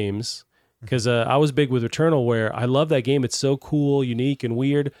more games because I was big with Returnal, where I love that game. It's so cool, unique, and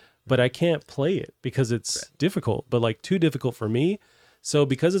weird, but I can't play it because it's difficult, but like too difficult for me. So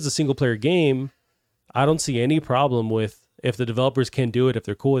because it's a single player game, I don't see any problem with, if the developers can do it, if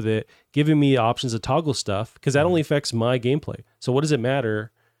they're cool with it, giving me options to toggle stuff, because that only affects my gameplay. So what does it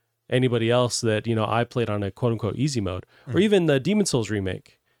matter anybody else that, you know, I played on a quote unquote easy mode, or even the Demon Souls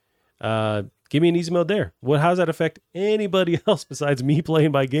remake? Give me an easy mode there. How does that affect anybody else besides me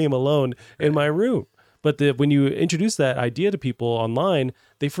playing my game alone in my room? But when you introduce that idea to people online,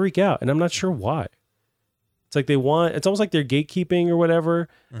 they freak out, and I'm not sure why. It's like it's almost like they're gatekeeping or whatever,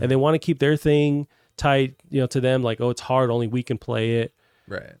 and they want to keep their thing tight, you know, to them. Like, oh, it's hard, only we can play it.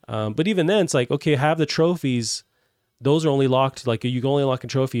 Right. But even then, it's like, okay, have the trophies. Those are only locked. Like, you can only lock a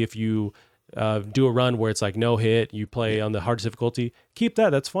trophy if you do a run where it's like no hit. You play on the hardest difficulty. Keep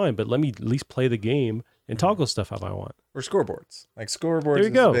that. That's fine. But let me at least play the game and toggle stuff how I want. Or scoreboards. Like scoreboards There you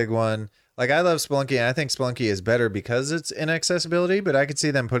is go. a big one. Like I love Spelunky, and I think Spelunky is better because it's in accessibility, but I could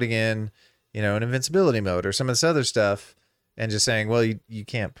see them putting in, you know, an invincibility mode or some of this other stuff and just saying, well, you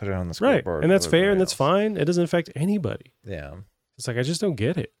can't put it on the Right. scoreboard. And that's with fair everybody and that's else. fine. It doesn't affect anybody. Yeah. It's like, I just don't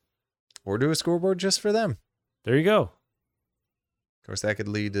get it. Or do a scoreboard just for them. There you go. Of course, that could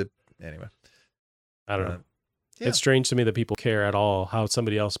lead to, anyway. I don't know. Yeah. It's strange to me that people care at all how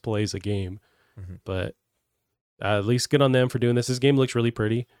somebody else plays a game, but at least good on them for doing this. This game looks really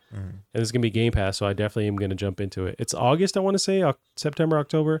pretty, and it's going to be Game Pass, so I definitely am going to jump into it. It's August, I want to say, September,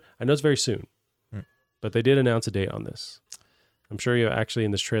 October. I know it's very soon, but they did announce a date on this. I'm sure you actually,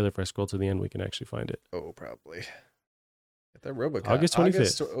 in this trailer, if I scroll to the end, we can actually find it. Oh, probably. Get that Robocop. August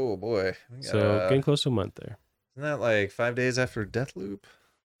 25th. Oh, boy. So getting close to a month there. Isn't that like 5 days after Deathloop?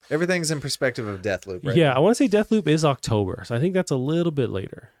 Everything's in perspective of Deathloop, right? Yeah, I want to say Deathloop is October, so I think that's a little bit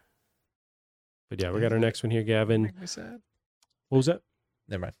later. But yeah, we got our next one here, Gavin. Make me sad. What was that?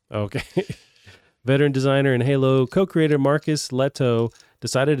 Never mind. Okay. Veteran designer and Halo co-creator Marcus Leto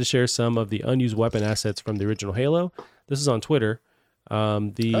decided to share some of the unused weapon assets from the original Halo. This is on Twitter.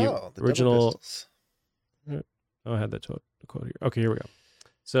 The original. Oh, I had that quote here. Okay, here we go.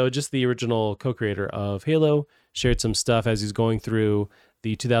 So just the original co-creator of Halo shared some stuff as he's going through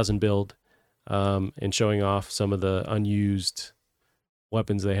the 2000 build and showing off some of the unused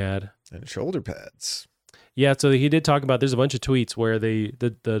weapons they had. And shoulder pads. Yeah, so he did talk about, there's a bunch of tweets where the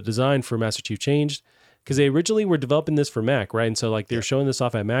design for Master Chief changed because they originally were developing this for Mac, right? And so like they were showing this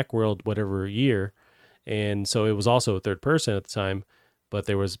off at Macworld whatever year. And so it was also a third person at the time, but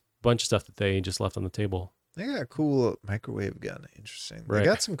there was a bunch of stuff that they just left on the table. They got a cool microwave gun. Interesting. Right. They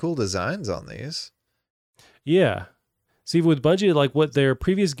got some cool designs on these. Yeah. See, with Bungie, like what their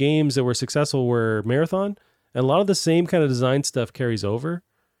previous games that were successful were Marathon, and a lot of the same kind of design stuff carries over,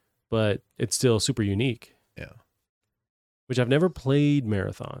 but it's still super unique. Yeah. which I've never played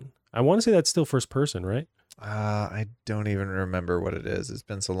Marathon. I want to say that's still first person, right? I don't even remember what it is. It's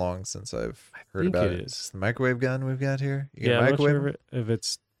been so long since I've heard think about it it. is. It's the microwave gun we've got here. You Yeah, can I'm not microwave sure if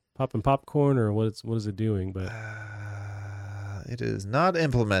it's popping popcorn or what is it doing, but it is not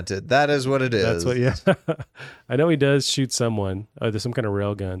implemented. That is what it is. that's what. Yeah, I know he does shoot someone. Oh, there's some kind of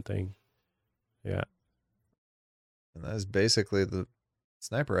railgun thing. Yeah, And that is basically the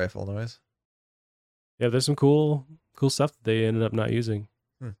sniper rifle noise. yeah. There's some cool stuff that they ended up not using.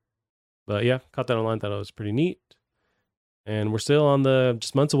 But yeah, caught that online. Thought it was pretty neat. And we're still on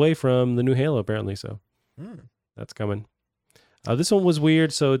just months away from the new Halo, apparently. So that's coming. This one was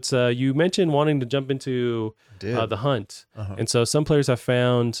weird. So it's you mentioned wanting to jump into the hunt, and so some players have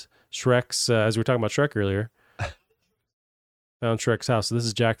found Shrek's. As we were talking about Shrek earlier, found Shrek's house. So this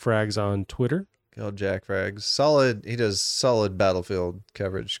is Jack Frags on Twitter. Good old Jack Frags. Solid. He does solid Battlefield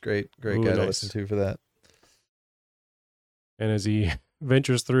coverage. Great Ooh, guy to nice. listen to for that. And as he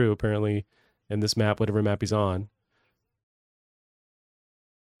ventures through, apparently, in this map, whatever map he's on.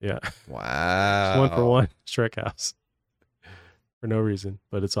 Yeah. Wow. 1-for-1 Shrek house. For no reason,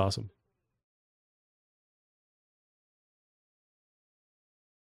 but it's awesome.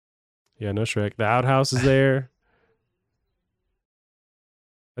 Yeah, no Shrek. The outhouse is there.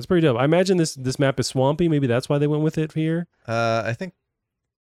 That's pretty dope. I imagine this map is swampy. Maybe that's why they went with it here. I think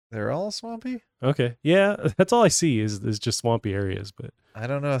they're all swampy. Okay. Yeah, that's all I see is just swampy areas, but I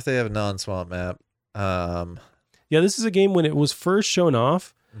don't know if they have a non-swamp map. yeah, this is a game when it was first shown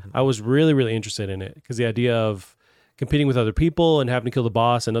off, I was really, really interested in it because the idea of competing with other people and having to kill the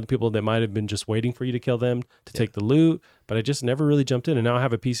boss and other people that might have been just waiting for you to kill them to take the loot, but I just never really jumped in, and now I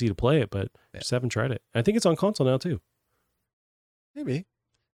have a PC to play it, but just haven't tried it. I think it's on console now too. Maybe.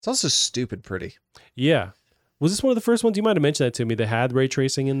 It's also stupid pretty. Yeah. Was this one of the first ones? You might have mentioned that to me. They had ray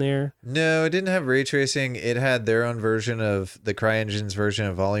tracing in there. No, it didn't have ray tracing. It had their own version of the CryEngine's version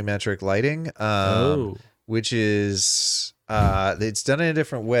of volumetric lighting, which is it's done in a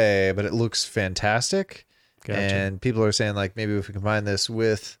different way, but it looks fantastic. Gotcha. And people are saying like maybe if we combine this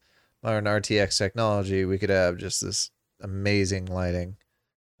with modern RTX technology, we could have just this amazing lighting.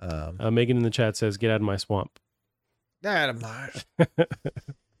 Megan in the chat says, "Get out of my swamp."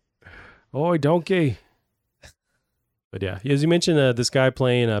 Oi, donkey. But yeah, as you mentioned, this guy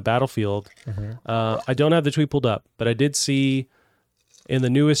playing Battlefield. I don't have the tweet pulled up, but I did see in the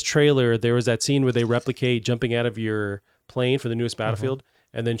newest trailer there was that scene where they replicate jumping out of your plane for the newest Battlefield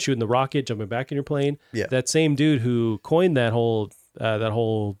and then shooting the rocket, jumping back in your plane. Yeah. That same dude who coined that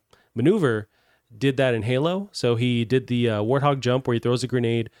whole maneuver did that in Halo. So he did the Warthog jump where he throws a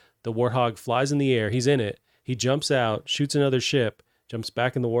grenade, the Warthog flies in the air, he's in it, he jumps out, shoots another ship, jumps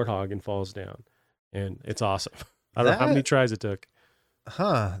back in the Warthog and falls down. And it's awesome. I don't know how many tries it took.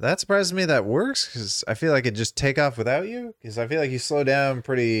 That surprises me that works because I feel like it just take off without you because I feel like you slow down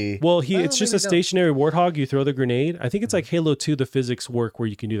pretty well. It's just a stationary Warthog. You throw the grenade. I think it's like Halo 2, the physics work where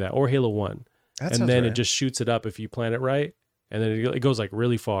you can do that, or Halo 1. And then it just shoots it up if you plan it right. And then it goes like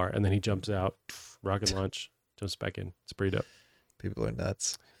really far. And then he jumps out, rocket launch, jumps back in. It's pretty dope. People are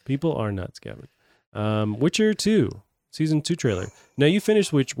nuts. People are nuts, Gavin. Witcher 2, Season 2 trailer. Now you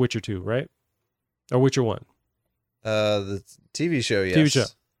finished Witcher 2, right? Or Witcher 1? The TV show, yes. TV show.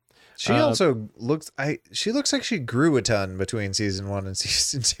 She also looks. She looks like she grew a ton between season 1 and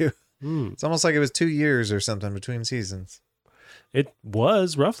season 2. It's almost like it was 2 years or something between seasons. It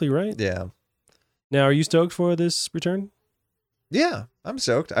was roughly, right? Yeah. Now, are you stoked for this return? Yeah, I'm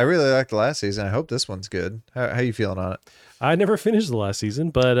stoked. I really liked the last season. I hope this one's good. How you feeling on it? I never finished the last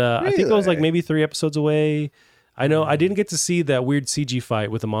season, but I think it was like maybe 3 episodes away. I know I didn't get to see that weird CG fight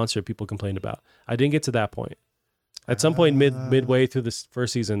with the monster people complained about. I didn't get to that point. At some point midway through this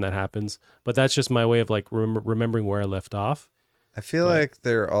first season that happens, but that's just my way of like remembering where I left off. I feel like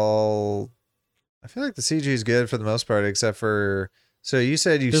the CG is good for the most part, except for, so you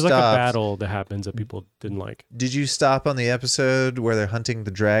said There's stopped. Like a battle that happens that people didn't like. Did you stop on the episode where they're hunting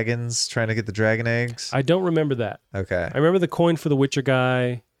the dragons, trying to get the dragon eggs? I don't remember that. Okay. I remember the coin for the Witcher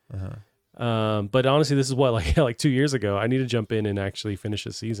guy. But honestly, this is what, like 2 years ago. I need to jump in and actually finish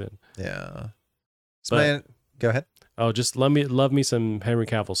the season. Yeah. Go ahead. Oh, just love me some Henry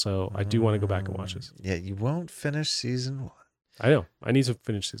Cavill. So I do want to go back and watch this. Yeah, you won't finish season 1. I know. I need to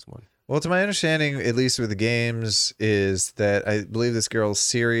finish season 1. Well, to my understanding, at least with the games, is that I believe this girl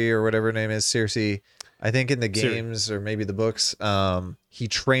Ciri or whatever her name is, Circe. I think in the games or maybe the books, he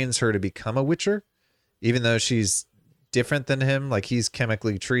trains her to become a Witcher, even though she's different than him. Like he's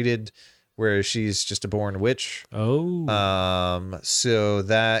chemically treated, whereas she's just a born witch. Oh. So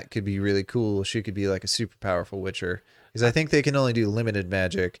that could be really cool. She could be like a super powerful Witcher. Because I think they can only do limited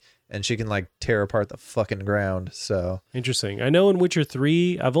magic, and she can like tear apart the fucking ground. So Interesting. I know in Witcher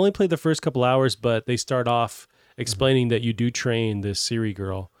 3, I've only played the first couple hours, but they start off explaining that you do train this Ciri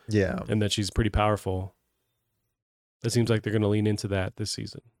girl yeah, and that she's pretty powerful. It seems like they're going to lean into that this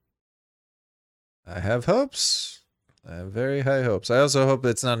season. I have hopes. I have very high hopes. I also hope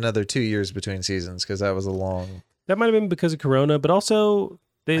it's not another 2 years between seasons because that was a long. That might have been because of Corona, but also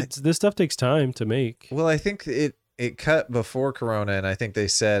this stuff takes time to make. Well, I think it cut before Corona, and I think they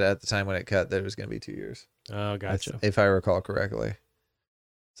said at the time when it cut that it was going to be 2 years. Oh, gotcha. If I recall correctly.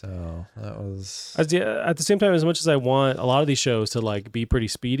 So that was. At the same time, as much as I want a lot of these shows to like be pretty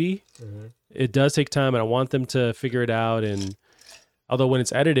speedy, it does take time, and I want them to figure it out. And although when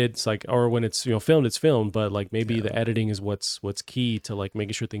it's edited, it's like, or when it's filmed, it's filmed. But like maybe the editing is what's key to like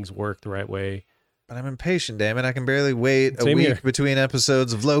making sure things work the right way. But I'm impatient, damn it! I can barely wait Same a week here. between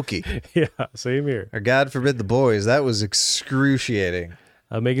episodes of Loki. Yeah, same here. Or God forbid the boys. That was excruciating.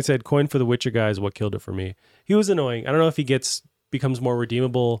 Megan said, "Coin for the Witcher guy is what killed it for me." He was annoying. I don't know if he becomes more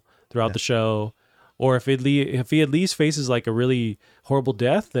redeemable throughout the show, or if he at least faces like a really horrible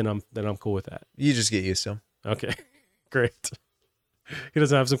death, then I'm cool with that. You just get used to him. Okay, great. He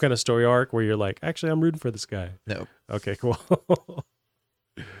doesn't have some kind of story arc where you're like, actually, I'm rooting for this guy. No. Okay, cool.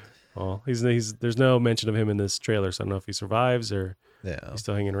 Well, there's no mention of him in this trailer, so I don't know if he survives or Yeah. he's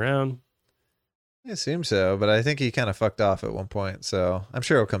still hanging around. It seems so, but I think he kind of fucked off at one point, so I'm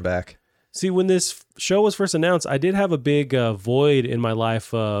sure he'll come back. See, when this show was first announced, I did have a big void in my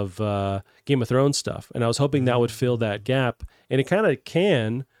life of Game of Thrones stuff, and I was hoping that would fill that gap, and it kind of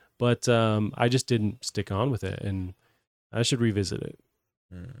can, but I just didn't stick on with it, and I should revisit it.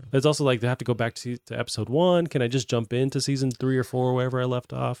 It's also like they have to go back to episode 1. Can I just jump into season 3 or 4, wherever I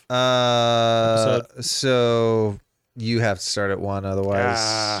left off? So you have to start at 1,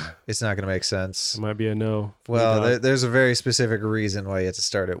 otherwise it's not going to make sense. It might be a no. Well, there's a very specific reason why you have to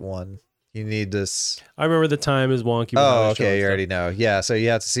start at 1. You need this. I remember the time is wonky. when I Oh, was showing okay. You stuff. already know. Yeah, so you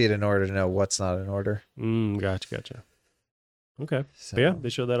have to see it in order to know what's not in order. Gotcha. Okay. So, But yeah, they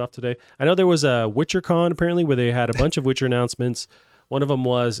showed that off today. I know there was a WitcherCon apparently where they had a bunch of Witcher announcements. One of them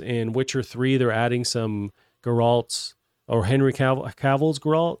was in Witcher 3. They're adding some Geralt's or Henry Cavill's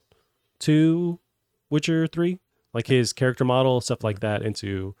Geralt to Witcher 3, like his character model, stuff like that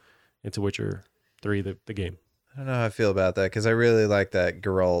into Witcher 3, the game. I don't know how I feel about that because I really like that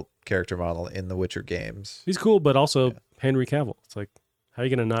Geralt character model in the Witcher games. He's cool, but also Henry Cavill. It's like, how are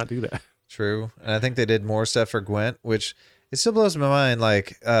you going to not do that? True. And I think they did more stuff for Gwent, which it still blows my mind.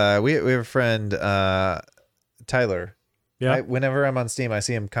 Like, we have a friend, Tyler. Yeah. Whenever I'm on Steam, I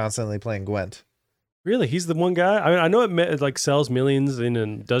see him constantly playing Gwent. Really? He's the one guy? I mean, I know it like sells millions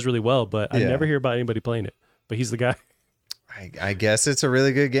and does really well, but I never hear about anybody playing it. But he's the guy. I guess it's a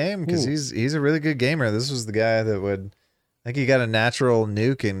really good game because he's a really good gamer. This was the guy that would. I think he got a natural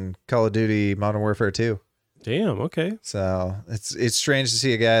nuke in Call of Duty Modern Warfare 2. Damn. Okay. So it's strange to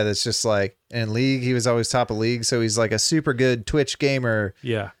see a guy that's just like in League. He was always top of League, so he's like a super good Twitch gamer.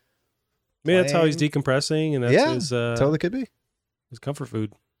 Yeah. Maybe that's how he's decompressing, and that's his totally could be his comfort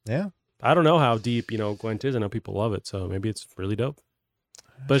food. Yeah. I don't know how deep Gwent is. I know people love it, so maybe it's really dope.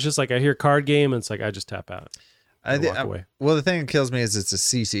 But it's just like I hear card game, and it's like I just tap out. Walk away. Well, the thing that kills me is it's a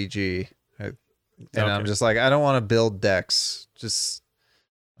CCG, and I'm just like I don't want to build decks. Just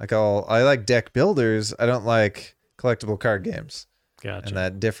like I like deck builders. I don't like collectible card games. Gotcha. And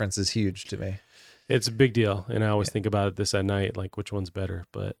that difference is huge to me. It's a big deal, and I always think about this at night, like which one's better.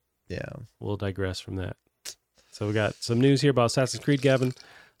 But yeah, we'll digress from that. So we got some news here about Assassin's Creed, Gavin.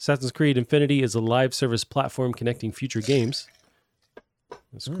 Assassin's Creed Infinity is a live service platform connecting future games.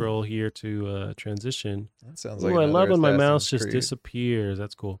 Scroll here to transition. That sounds like I love when my mouse Assassin's just Creed. disappears.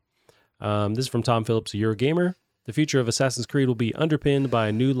 That's cool. This is from Tom Phillips, a Eurogamer. The future of Assassin's Creed will be underpinned by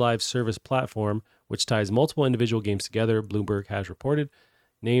a new live service platform which ties multiple individual games together, Bloomberg has reported.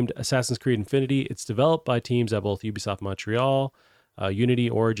 Named Assassin's Creed Infinity, it's developed by teams at both Ubisoft Montreal, Unity,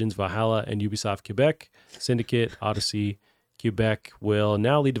 Origins, Valhalla, and Ubisoft Quebec. Syndicate, Odyssey, Quebec will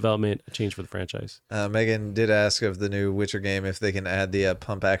now lead development, a change for the franchise. Megan did ask of the new Witcher game if they can add the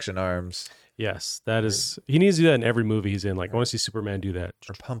pump action arms. Yes, that is. He needs to do that in every movie he's in. Like, I want to see Superman do that.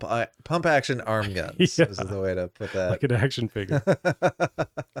 Or pump action arm guns. Yeah. This is the way to put that. Like an action figure.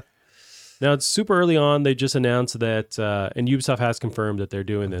 Now, it's super early on. They just announced that, and Ubisoft has confirmed that they're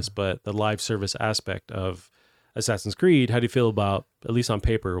doing this, but the live service aspect of Assassin's Creed, how do you feel about, at least on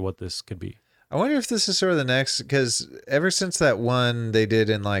paper, what this could be? I wonder if this is sort of the next, because ever since that one they did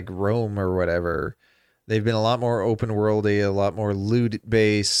in like Rome or whatever, they've been a lot more open worldy, a lot more loot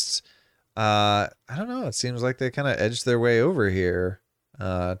based. I don't know. It seems like they kind of edged their way over here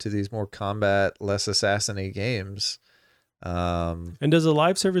to these more combat, less assassin-y games. And does a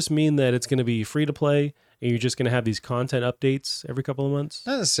live service mean that it's going to be free to play and you're just going to have these content updates every couple of months?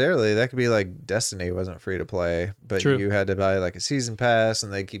 Not necessarily. That could be like Destiny wasn't free to play, but True. you had to buy like a season pass,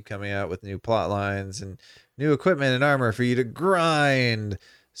 and they keep coming out with new plot lines and new equipment and armor for you to grind.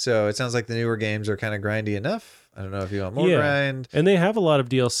 So it sounds like the newer games are kind of grindy enough. I don't know if you want more grind. And they have a lot of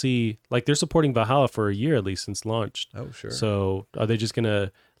DLC. Like they're supporting Valhalla for a year at least since launched. Oh, sure. So are they just going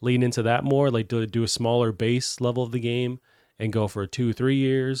to lean into that more? Like do a smaller base level of the game and go for 2-3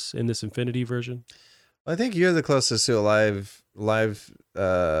 years in this Infinity version? I think you're the closest to a live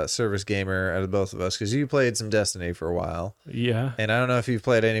service gamer out of both of us, because you played some Destiny for a while. Yeah. And I don't know if you've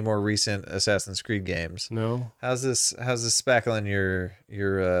played any more recent Assassin's Creed games. No. How's this spackling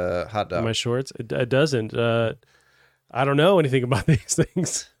your hot dog? My shorts? It doesn't. I don't know anything about these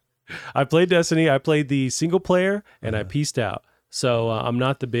things. I played Destiny. I played the single player and I pieced out. So I'm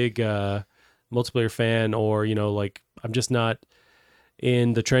not the big multiplayer fan, or, like I'm just not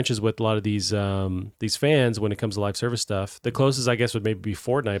in the trenches with a lot of these fans when it comes to live service stuff. The closest, I guess, would maybe be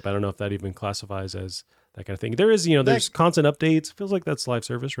Fortnite, but I don't know if that even classifies as that kind of thing. There is, there's content updates. Feels like that's live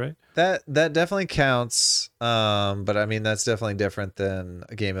service, right? That definitely counts. But I mean, that's definitely different than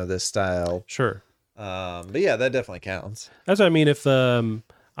a game of this style. Sure. But yeah, that definitely counts. That's what I mean. If I'm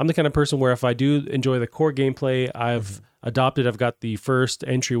the kind of person where if I do enjoy the core gameplay, I've got the first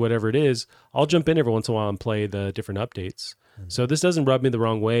entry, whatever it is, I'll jump in every once in a while and play the different updates. So this doesn't rub me the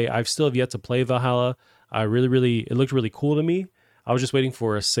wrong way. I've still have yet to play Valhalla. It looked really cool to me. I was just waiting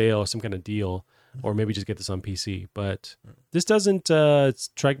for a sale or some kind of deal, or maybe just get this on PC. But this doesn't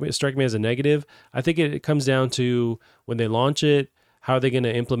strike me as a negative. I think it comes down to when they launch it, how are they going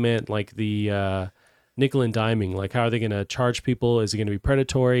to implement like the nickel and diming? Like how are they going to charge people? Is it going to be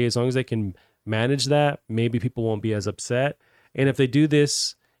predatory? As long as they can manage that, maybe people won't be as upset. And if they do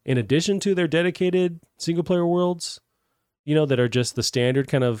this in addition to their dedicated single player worlds, that are just the standard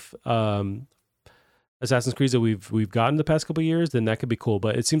kind of Assassin's Creed that we've gotten the past couple of years, then that could be cool.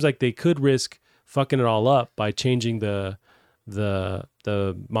 But it seems like they could risk fucking it all up by changing the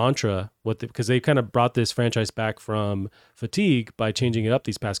mantra because they kind of brought this franchise back from fatigue by changing it up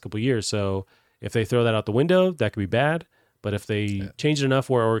these past couple of years. So if they throw that out the window, that could be bad. But if they change it enough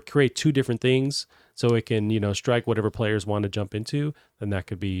or create two different things so it can, strike whatever players want to jump into, then that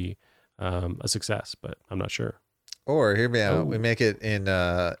could be a success. But I'm not sure. Or hear me out. We make it in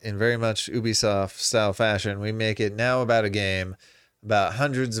very much Ubisoft style fashion. We make it now about a game about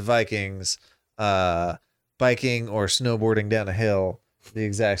hundreds of Vikings biking or snowboarding down a hill at the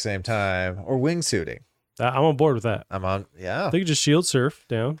exact same time, or wingsuiting. I'm on board with that. Yeah. They could just shield surf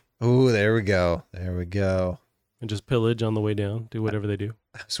down. Ooh, there we go. There we go. And just pillage on the way down. Do whatever they do.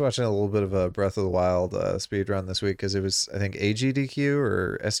 I was watching a little bit of a Breath of the Wild speed run this week because it was, I think, AGDQ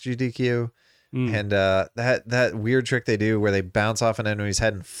or SGDQ. And that weird trick they do where they bounce off an enemy's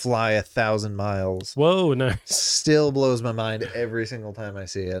head and fly 1,000 miles. Whoa, nice. Still blows my mind every single time I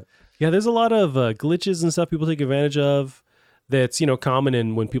see it. Yeah, there's a lot of glitches and stuff people take advantage of that's, common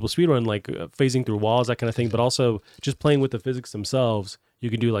in when people speedrun, like phasing through walls, that kind of thing. But also just playing with the physics themselves, you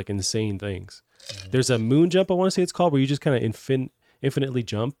can do like insane things. There's a moon jump, I want to say it's called, where you just kind of infinitely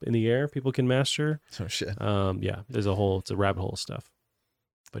jump in the air. People can master. Oh, shit. Yeah, it's a rabbit hole of stuff.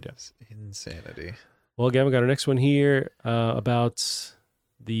 But yes, insanity. Well, again, we got our next one here about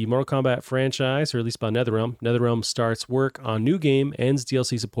the Mortal Kombat franchise, or at least about NetherRealm. NetherRealm starts work on new game, ends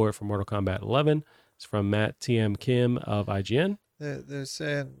DLC support for Mortal Kombat 11. It's from Matt T.M. Kim of IGN. They're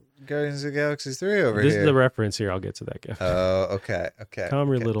saying Guardians of the Galaxy 3 over here. This is the reference here. I'll get to that, Jeff. Oh, okay. Calm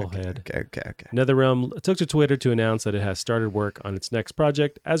your little head. Okay. NetherRealm took to Twitter to announce that it has started work on its next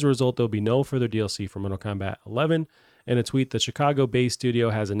project. As a result, there'll be no further DLC for Mortal Kombat 11. In a tweet, the Chicago-based studio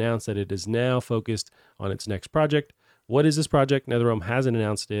has announced that it is now focused on its next project. What is this project? NetherRealm hasn't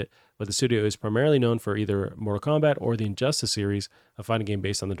announced it, but the studio is primarily known for either Mortal Kombat or the Injustice series, a fighting game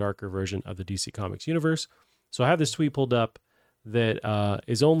based on the darker version of the DC Comics universe. So I have this tweet pulled up that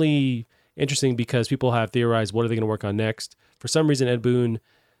is only interesting because people have theorized what are they going to work on next. For some reason, Ed Boon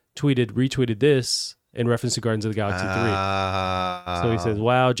retweeted this in reference to Guardians of the Galaxy 3. So he says,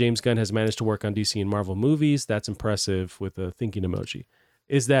 wow, James Gunn has managed to work on DC and Marvel movies. That's impressive, with a thinking emoji.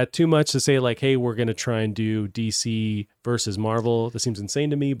 Is that too much to say, like, hey, we're going to try and do DC versus Marvel? That seems insane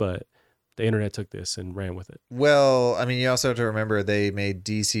to me, but the internet took this and ran with it. Well, I mean, you also have to remember they made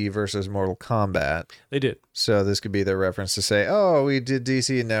DC versus Mortal Kombat. They did. So this could be their reference to say, oh, we did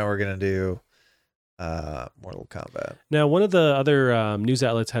DC and now we're going to do Mortal Kombat. Now, one of the other news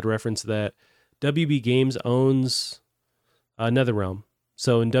outlets had referenced that WB Games owns NetherRealm.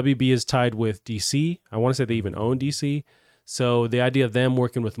 So, and WB is tied with DC. I want to say they even own DC. So the idea of them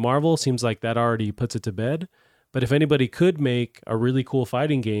working with Marvel seems like that already puts it to bed. But if anybody could make a really cool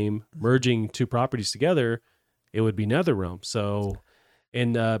fighting game merging two properties together, it would be NetherRealm. So,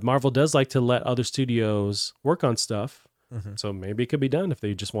 and Marvel does like to let other studios work on stuff. Mm-hmm. So maybe it could be done if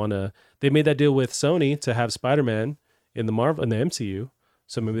they just want to. They made that deal with Sony to have Spider-Man in the MCU.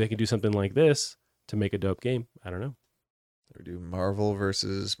 So maybe they can do something like this to make a dope game. I don't know. Or do Marvel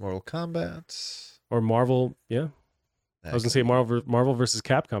versus Mortal Kombat. Or Marvel, yeah. I was gonna say Marvel versus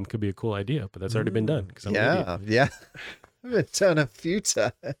Capcom could be a cool idea, but that's already been done. Yeah. I've been done a few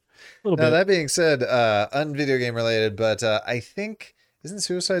times. A little Now bit. that being said, unvideo game related, but I think isn't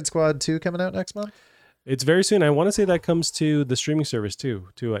Suicide Squad 2 coming out next month? It's very soon. I want to say that comes to the streaming service too,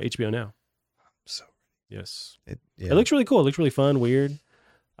 to HBO Now. So Yes, it looks really cool. It looks really fun, weird.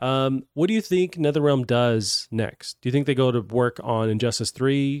 What do you think NetherRealm does next? Do you think they go to work on Injustice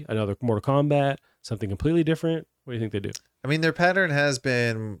 3, another Mortal Kombat, something completely different? What do you think they do? I mean, their pattern has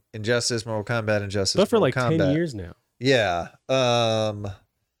been Injustice, Mortal Kombat, Injustice, But for Mortal like Kombat. 10 years now. Yeah. God,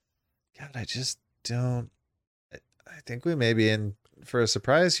 I just don't. I think we may be in for a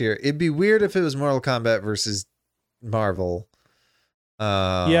surprise here. It'd be weird if it was Mortal Kombat versus Marvel.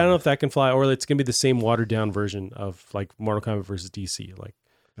 Yeah, I don't know if that can fly, or it's gonna be the same watered down version of like Mortal Kombat versus DC. Like,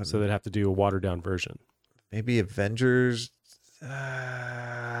 so they'd have to do a watered down version. Maybe Avengers.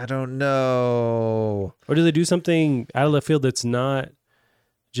 I don't know. Or do they do something out of left field that's not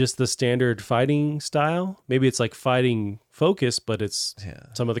just the standard fighting style? Maybe it's like fighting focus, but it's Yeah,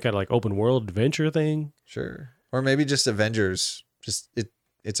 some other kind of like open world adventure thing. sure. Or maybe just Avengers. Just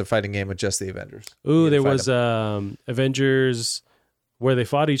it's a fighting game with just the Avengers. Ooh, You there fight was Avengers where they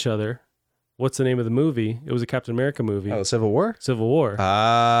fought each other. What's the name of the movie? It was a Captain America movie. Oh, Civil War? Civil War.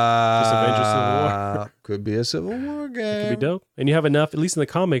 Just Avengers Civil War. Could be a Civil War It game. could be dope. And you have enough, at least in the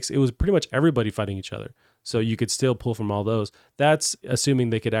comics, it was pretty much everybody fighting each other. So you could still pull from all those. That's assuming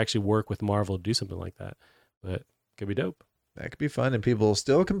they could actually work with Marvel to do something like that. But it could be dope. That could be fun, and people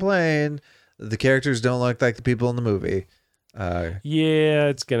still complain that the characters don't look like the people in the movie.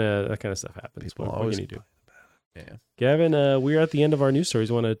 Yeah, that kind of stuff happens. People What always can you do? Yeah. Gavin, we're at the end of our news stories.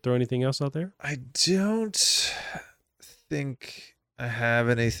 You want to throw anything else out there? I don't think I have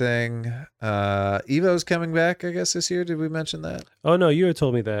anything. Evo's coming back, I guess, this year. Did we mention that? Oh, no, you had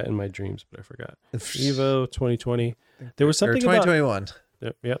told me that in my dreams, but I forgot. Evo 2020. There was something or about... 2021.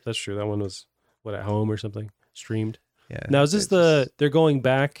 Yep, that's true. That one was, at home or something? Streamed. Yeah. Now, is this they're going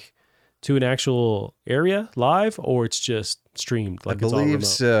back to an actual area live, or it's just streamed? Like I it's all believe remote?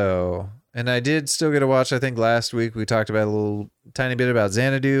 so. And I did still get to watch, I think last week we talked about a little tiny bit about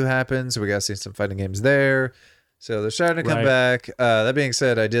Xanadu happened. So we got to see some fighting games there. So they're starting to come Right. back. That being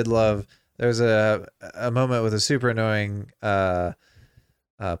said, I did love, there was a moment with a super annoying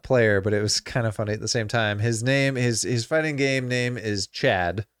player, but it was kind of funny at the same time. His name, his fighting game name is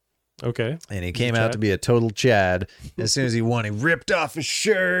Chad. Okay. And he came out to be a total Chad. As soon as he won, he ripped off his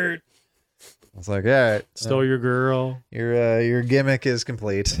shirt. I was like, all right. Stole your girl. Your gimmick is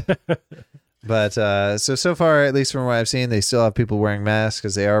complete. But so far, at least from what I've seen, they still have people wearing masks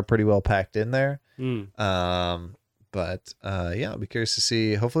because they are pretty well packed in there. But yeah, I'll be curious to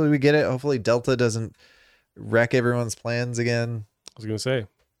see. Hopefully we get it. Hopefully Delta doesn't wreck everyone's plans again. I was going to say,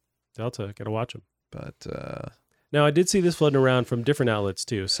 Delta, got to watch them. But Now, I did see this floating around from different outlets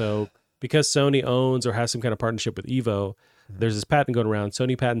too. So because Sony owns or has some kind of partnership with Evo, there's this patent going around.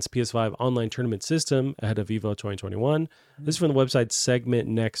 Sony patents PS5 online tournament system ahead of Evo 2021. This is from the website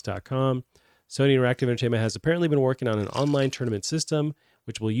segmentnext.com. Sony Interactive Entertainment has apparently been working on an online tournament system,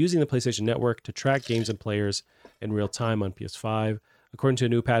 which will be using the PlayStation Network to track games and players in real time on PS5. According to a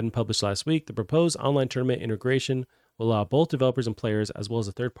new patent published last week, the proposed online tournament integration will allow both developers and players, as well as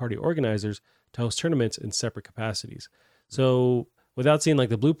the third-party organizers, to host tournaments in separate capacities. So, without seeing like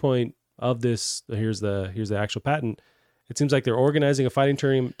the blueprint of this, here's the actual patent. It seems like they're organizing a fighting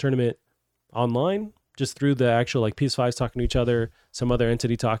tournament online, just through the actual like PS5s talking to each other, some other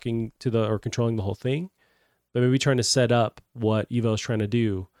entity talking to or controlling the whole thing, but maybe trying to set up what Evo is trying to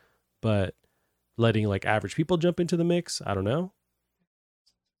do, but letting like average people jump into the mix. I don't know.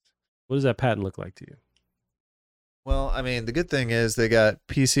 What does that patent look like to you? well, I mean, the good thing is they got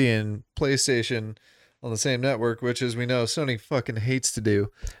PC and PlayStation on the same network, which, as we know, Sony fucking hates to do.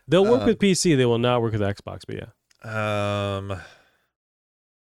 They'll work with PC. They will not work with Xbox, but yeah.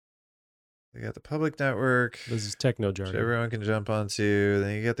 They got the public network, This is techno which jargon. everyone can jump onto.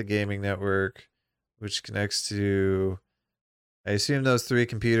 Then you got the gaming network, which connects to, I assume, those three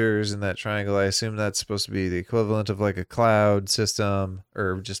computers in that triangle. I assume that's supposed to be the equivalent of like a cloud system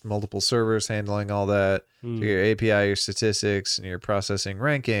or just multiple servers handling all that. So your API, your statistics, and your processing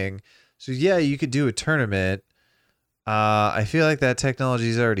ranking. So yeah, you could do a tournament. I feel like that technology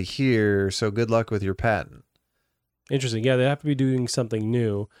is already here. So good luck with your patent. Interesting. Yeah, they have to be doing something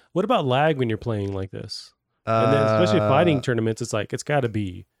new. What about lag when you're playing like this? And then especially fighting tournaments, it's like it's got to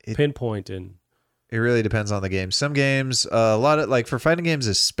be pinpoint and. It really depends on the game. Some games, a lot of like for fighting games,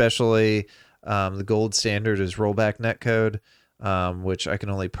 especially, the gold standard is rollback netcode, which I can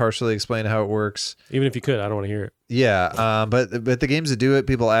only partially explain how it works. Even if you could, I don't want to hear it. Yeah, but the games that do it,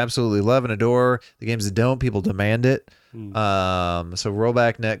 people absolutely love and adore. The games that don't, people demand it. So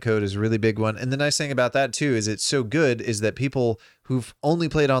rollback netcode is a really big one. And the nice thing about that too is it's so good is that people who've only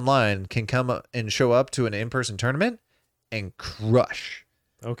played online can come up and show up to an in-person tournament and crush.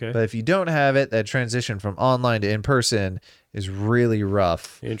 Okay. But if you don't have it, that transition from online to in-person is really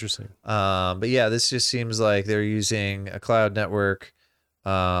rough. Interesting. But yeah, this just seems like they're using a cloud network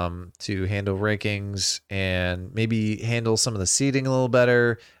to handle rankings and maybe handle some of the seeding a little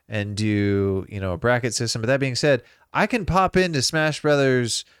better and do, a bracket system. But that being said, I can pop into Smash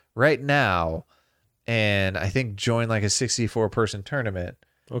Brothers right now and I think join like a 64-person tournament.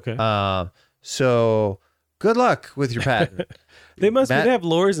 Okay. So good luck with your patent. They have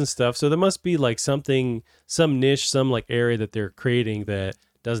lures and stuff, so there must be like some niche, some like area that they're creating that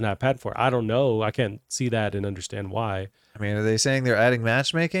doesn't have patent for. I don't know. I can't see that and understand why. I mean, are they saying they're adding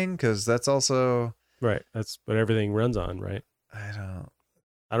matchmaking? Because that's also right. That's what everything runs on, right? I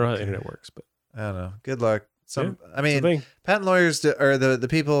don't know how the internet works, but I don't know. Good luck. I mean, patent lawyers or the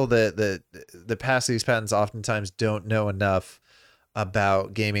people that pass these patents oftentimes don't know enough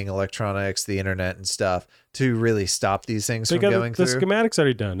about gaming electronics, the internet and stuff to really stop these things from going through. The schematic's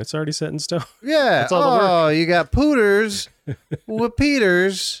already done. It's already set in stone. Yeah. That's all the work. You got pooters with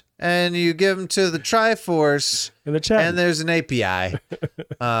Peters and you give them to the Triforce in the chat. And there's an API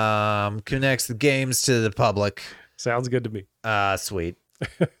connects the games to the public. Sounds good to me. Sweet.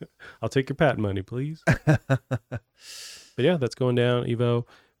 I'll take your patent money, please. But yeah, that's going down, Evo.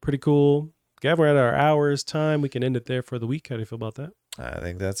 Pretty cool. Gav, we're at our hour's time. We can end it there for the week. How do you feel about that? I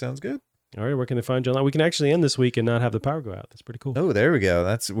think that sounds good. All right, where can they find you online? We can actually end this week and not have the power go out. That's pretty cool. Oh, there we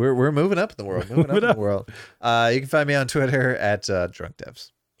go. We're moving up in the world. Moving up in the world. You can find me on Twitter at Drunk Devs.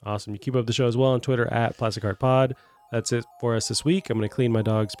 Awesome. You keep up the show as well on Twitter at Plastic Heart Pod. That's it for us this week. I'm going to clean my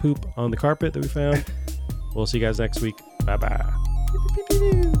dog's poop on the carpet that we found. We'll see you guys next week. Bye-bye.